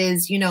thing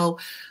is, you know,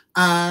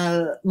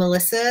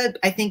 Melissa,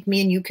 I think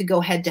me and you could go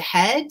head to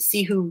head,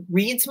 see who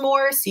reads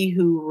more, see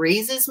who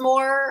raises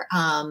more.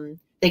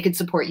 They could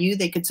support you.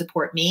 They could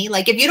support me.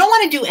 Like, if you don't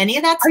want to do any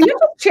of that Are stuff, you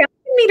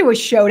challenging me to a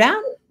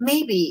showdown?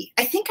 maybe.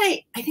 I think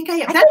I that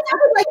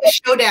sounded like a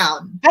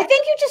showdown. I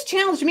think you just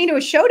challenged me to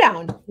a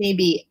showdown.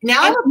 Maybe.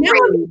 Now And I'm now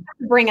afraid. I'm going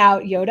to bring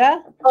out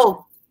Yoda.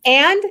 Oh,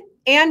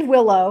 and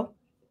Willow.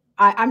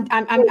 I'm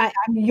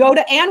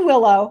Yoda and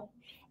Willow,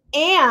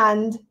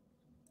 and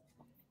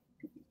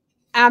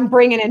I'm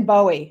bringing in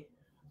Bowie,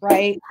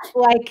 right?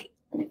 Like,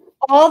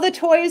 all the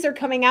toys are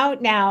coming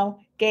out now,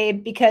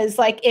 Gabe, because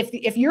like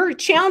if you're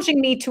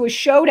challenging me to a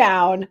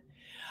showdown,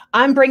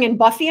 I'm bringing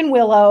Buffy and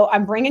Willow.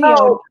 I'm bringing Yoda.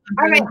 all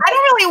right. I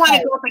don't really want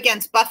to go up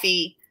against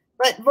Buffy,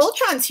 but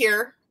Voltron's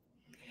here.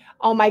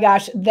 Oh my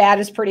gosh, that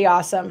is pretty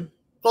awesome.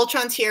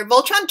 Voltron's here.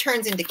 Voltron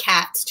turns into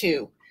cats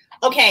too.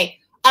 Okay.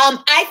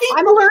 I think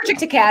I'm allergic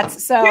to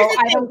cats, so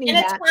I don't need in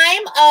that. a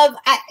time of,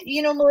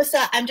 you know,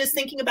 Melissa, I'm just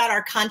thinking about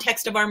our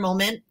context of our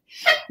moment.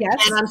 Yes.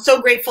 And I'm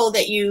so grateful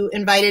that you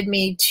invited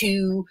me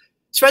to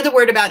spread the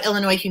word about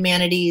Illinois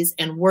Humanities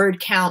and word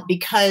count,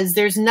 because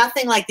there's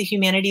nothing like the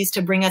humanities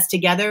to bring us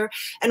together.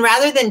 And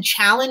rather than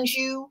challenge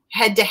you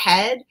head to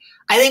head,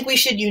 I think we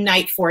should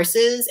unite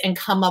forces and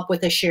come up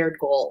with a shared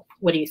goal.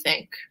 What do you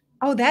think?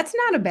 Oh, that's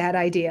not a bad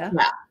idea.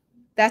 Yeah.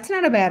 That's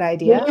not a bad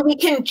idea. Maybe we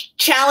can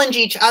challenge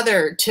each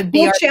other to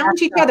be We'll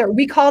challenge each other.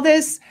 We call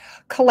this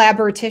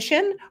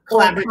collaboration.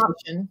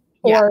 collaboration.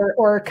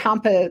 Or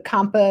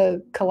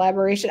compa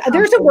collaboration.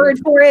 There's a word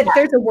for it.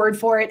 There's a word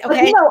for it. But,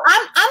 Okay. you know,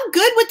 I'm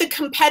good with the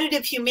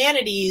competitive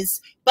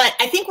humanities, but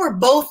I think we're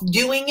both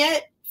doing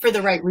it for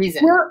the right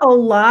reason. We're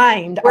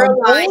aligned. We're Our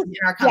aligned goals- in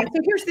our Yeah, company.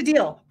 so here's the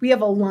deal. We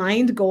have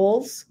aligned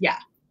goals. Yeah.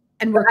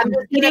 And we're I'm just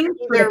competing gonna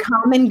for the either-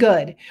 common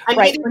good. I'm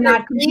Right. either We're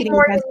not raise competing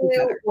more against than each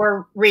you other.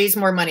 or raise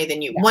more money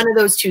than you. Yeah. One of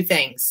those two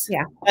things.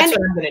 Yeah. That's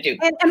And- what I'm going to do.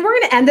 And we're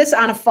going to end this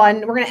on a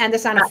fun. We're going to end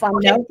this on a fun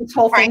Okay. note. This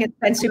whole thing Right. has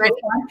been super Right.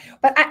 fun.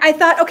 But I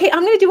thought, okay,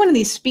 I'm going to do one of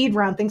these speed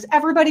round things.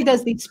 Everybody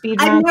does these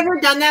speed I've rounds. never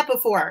done that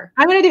before.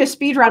 I'm going to do a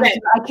speed round. Okay.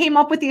 I came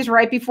up with these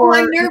right before.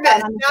 I'm we nervous.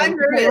 got on the Now I'm thing.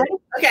 nervous.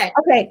 Okay.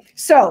 Okay,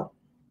 so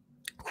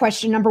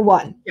question number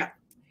 1. Yeah.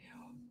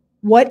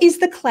 What is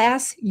the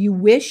class you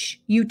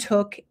wish you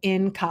took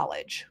in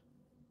college?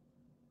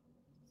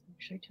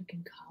 Which I took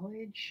in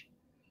college.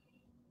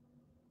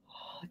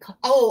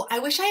 Oh, I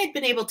wish I had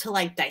been able to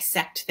like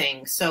dissect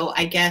things. So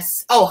I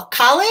guess,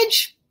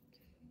 college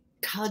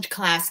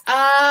class.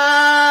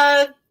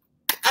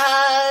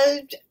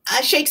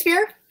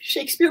 Shakespeare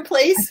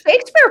plays.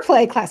 Shakespeare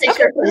play class.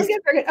 Shakespeare Okay, very plays.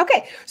 good, very good.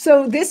 Okay,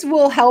 so this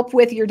will help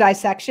with your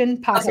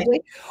dissection, possibly.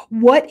 Okay.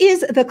 What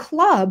is the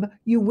club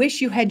you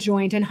wish you had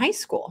joined in high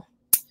school?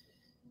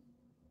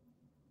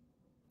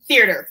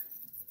 Theater.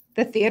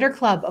 The theater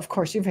club. Of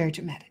course, you're very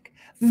dramatic.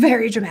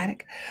 Very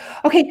dramatic.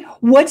 Okay,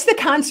 what's the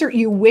concert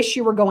you wish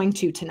you were going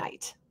to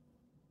tonight?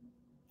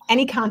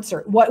 Any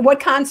concert. What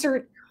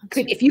concert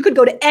if you could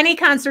go to any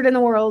concert in the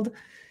world,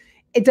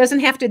 it doesn't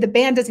have to, the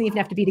band doesn't even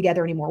have to be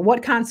together anymore.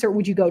 What concert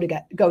would you go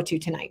to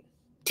tonight?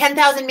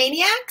 10,000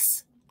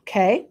 Maniacs.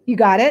 Okay, you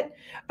got it.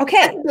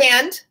 Okay, That's a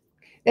band.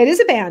 it is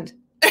a band.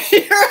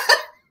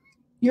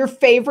 Your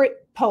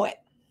favorite poet.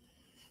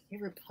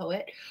 Favorite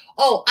poet?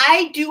 Oh,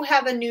 I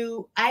have a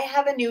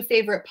new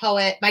favorite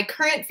poet. My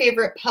current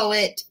favorite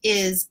poet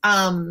is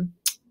Audre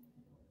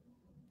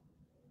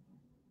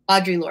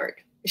Lorde.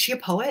 Is she a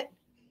poet?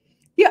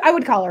 Yeah, I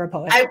would call her a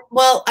poet. I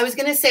was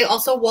gonna say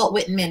also Walt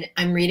Whitman.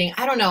 I'm reading.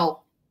 I don't know.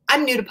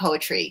 I'm new to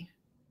poetry.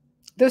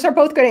 Those are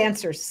both good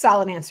answers.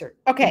 Solid answer.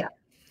 Okay.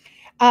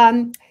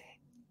 Yeah.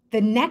 The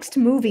next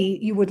movie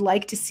you would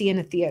like to see in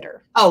a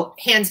theater. Oh,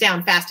 hands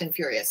down, Fast and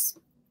Furious.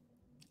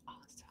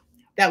 Awesome.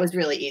 That was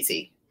really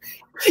easy.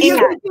 Yeah. You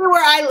can see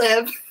where I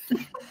live.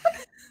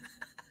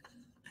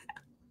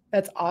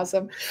 That's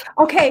awesome.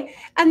 Okay.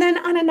 And then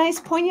on a nice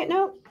poignant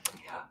note.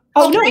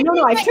 Oh, no.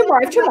 I have two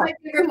more.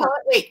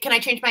 Wait, can I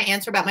change my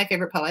answer about my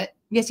favorite poet?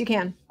 Yes, you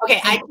can.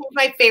 Okay, I think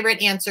my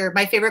favorite answer,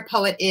 my favorite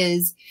poet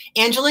is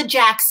Angela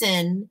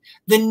Jackson,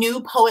 the new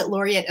poet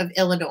laureate of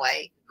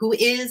Illinois, who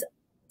is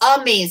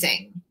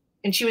amazing.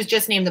 And she was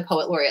just named the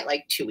poet laureate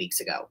like 2 weeks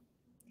ago.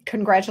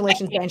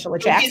 Congratulations, Angela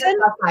She's a Jackson.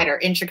 Rough Rider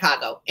in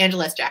Chicago.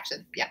 Angela S.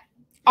 Jackson. Yeah.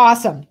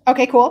 Awesome.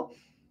 Okay, cool.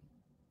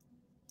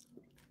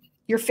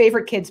 Your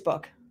favorite kids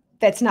book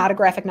that's not a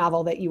graphic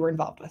novel that you were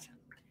involved with.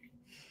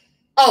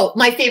 Oh,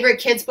 my favorite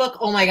kids book.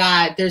 Oh my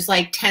God. There's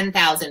like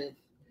 10,000.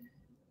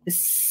 The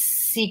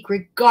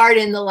Secret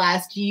Garden, The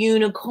Last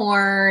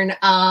Unicorn.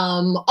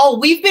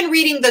 We've been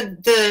reading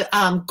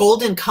the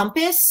Golden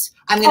Compass.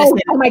 I'm going to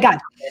say. Oh my God.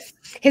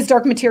 His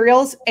Dark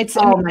Materials. It's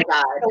Oh my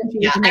God.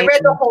 Yeah, I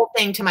read the amazing. whole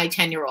thing to my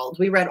 10-year-old.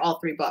 We read all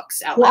 3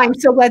 books out Well, loud. I'm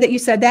so glad that you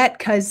said that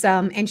because,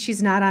 and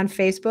she's not on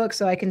Facebook,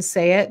 so I can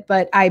say it,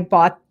 but I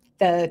bought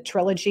the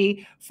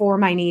trilogy for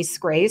my niece,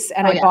 Grace,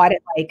 and I bought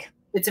it like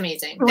It's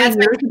amazing. 3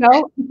 years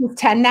ago. She's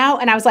 10 now,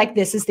 and I was like,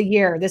 this is the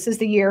year. This is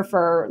the year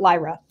for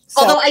Lyra.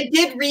 So, Although I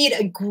did read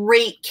a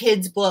great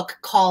kids book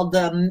called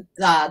the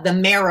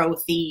Marrow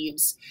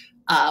Thieves,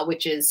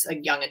 which is a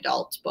young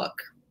adult book.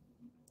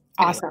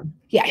 Awesome.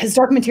 Yeah, his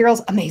dark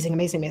materials, amazing,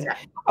 amazing, amazing. Yeah.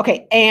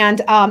 Okay,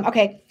 and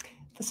okay,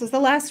 this is the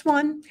last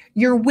one.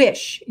 Your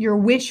wish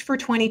for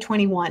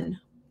 2021.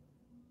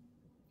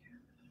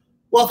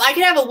 Well, if I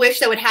could have a wish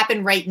that would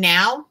happen right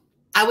now,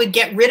 I would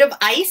get rid of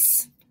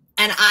ICE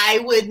and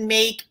I would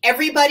make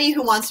everybody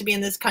who wants to be in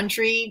this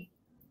country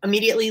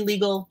immediately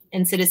legal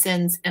and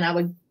citizens, and I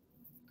would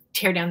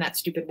tear down that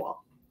stupid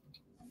wall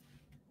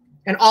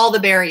and all the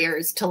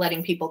barriers to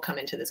letting people come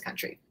into this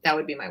country. That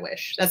would be my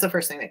wish. That's the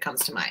first thing that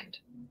comes to mind.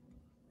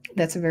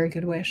 That's a very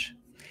good wish.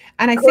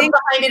 And I think think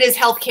behind it is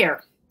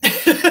healthcare.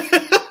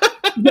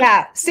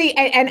 Yeah. See,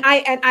 and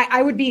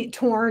I would be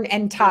torn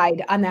and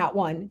tied on that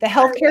one. The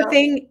healthcare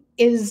thing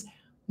is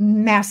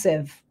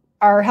massive.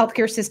 Our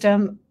healthcare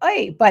system,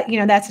 but you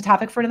know, that's a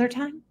topic for another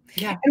time.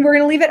 Yeah. And we're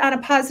going to leave it on a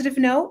positive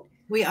note.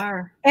 We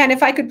are. And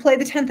if I could play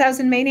the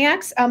 10,000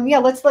 Maniacs, yeah,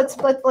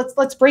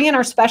 let's bring in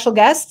our special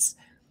guests.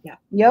 Yeah.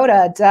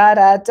 Yoda, da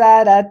da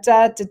da da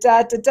da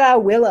da da da,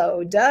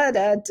 Willow, da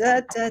da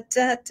da da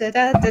da da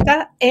da da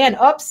da, and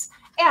oops,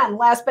 and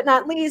last but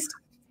not least,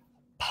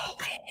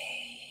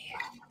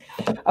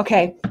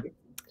 okay.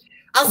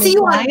 I'll see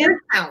you on word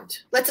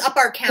count. Let's up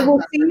our count. We'll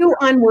see you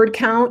on word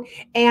count.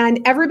 And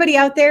everybody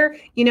out there,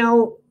 you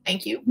know,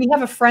 thank you. We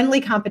have a friendly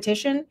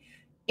competition.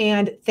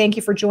 And thank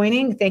you for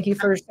joining. Thank you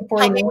for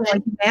supporting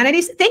Illinois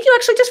Humanities. Thank you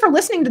actually just for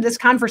listening to this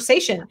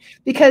conversation,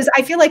 because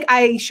I feel like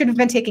I should have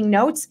been taking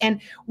notes. And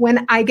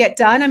when I get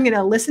done, I'm going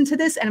to listen to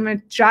this and I'm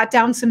going to jot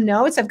down some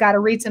notes. I've got to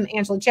read some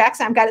Angela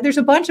Jackson. There's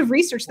a bunch of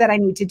research that I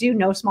need to do.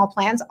 No small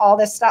plans, all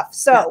this stuff.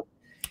 So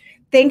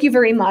thank you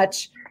very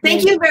much.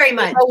 Thank you very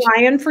much,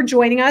 Lyon, for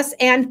joining us.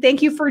 And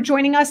thank you for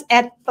joining us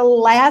at the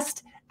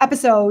last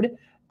episode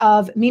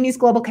of Mimi's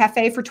Global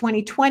Cafe for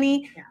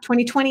 2020.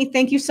 2020,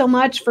 thank you so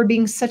much for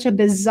being such a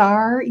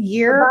bizarre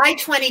year. Bye,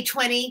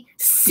 2020.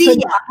 See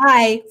ya.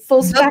 Bye.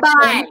 Full spectrum.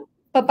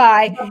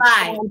 Bye-bye. Bye-bye.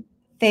 Bye-bye.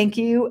 Thank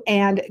you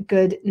and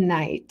good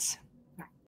night.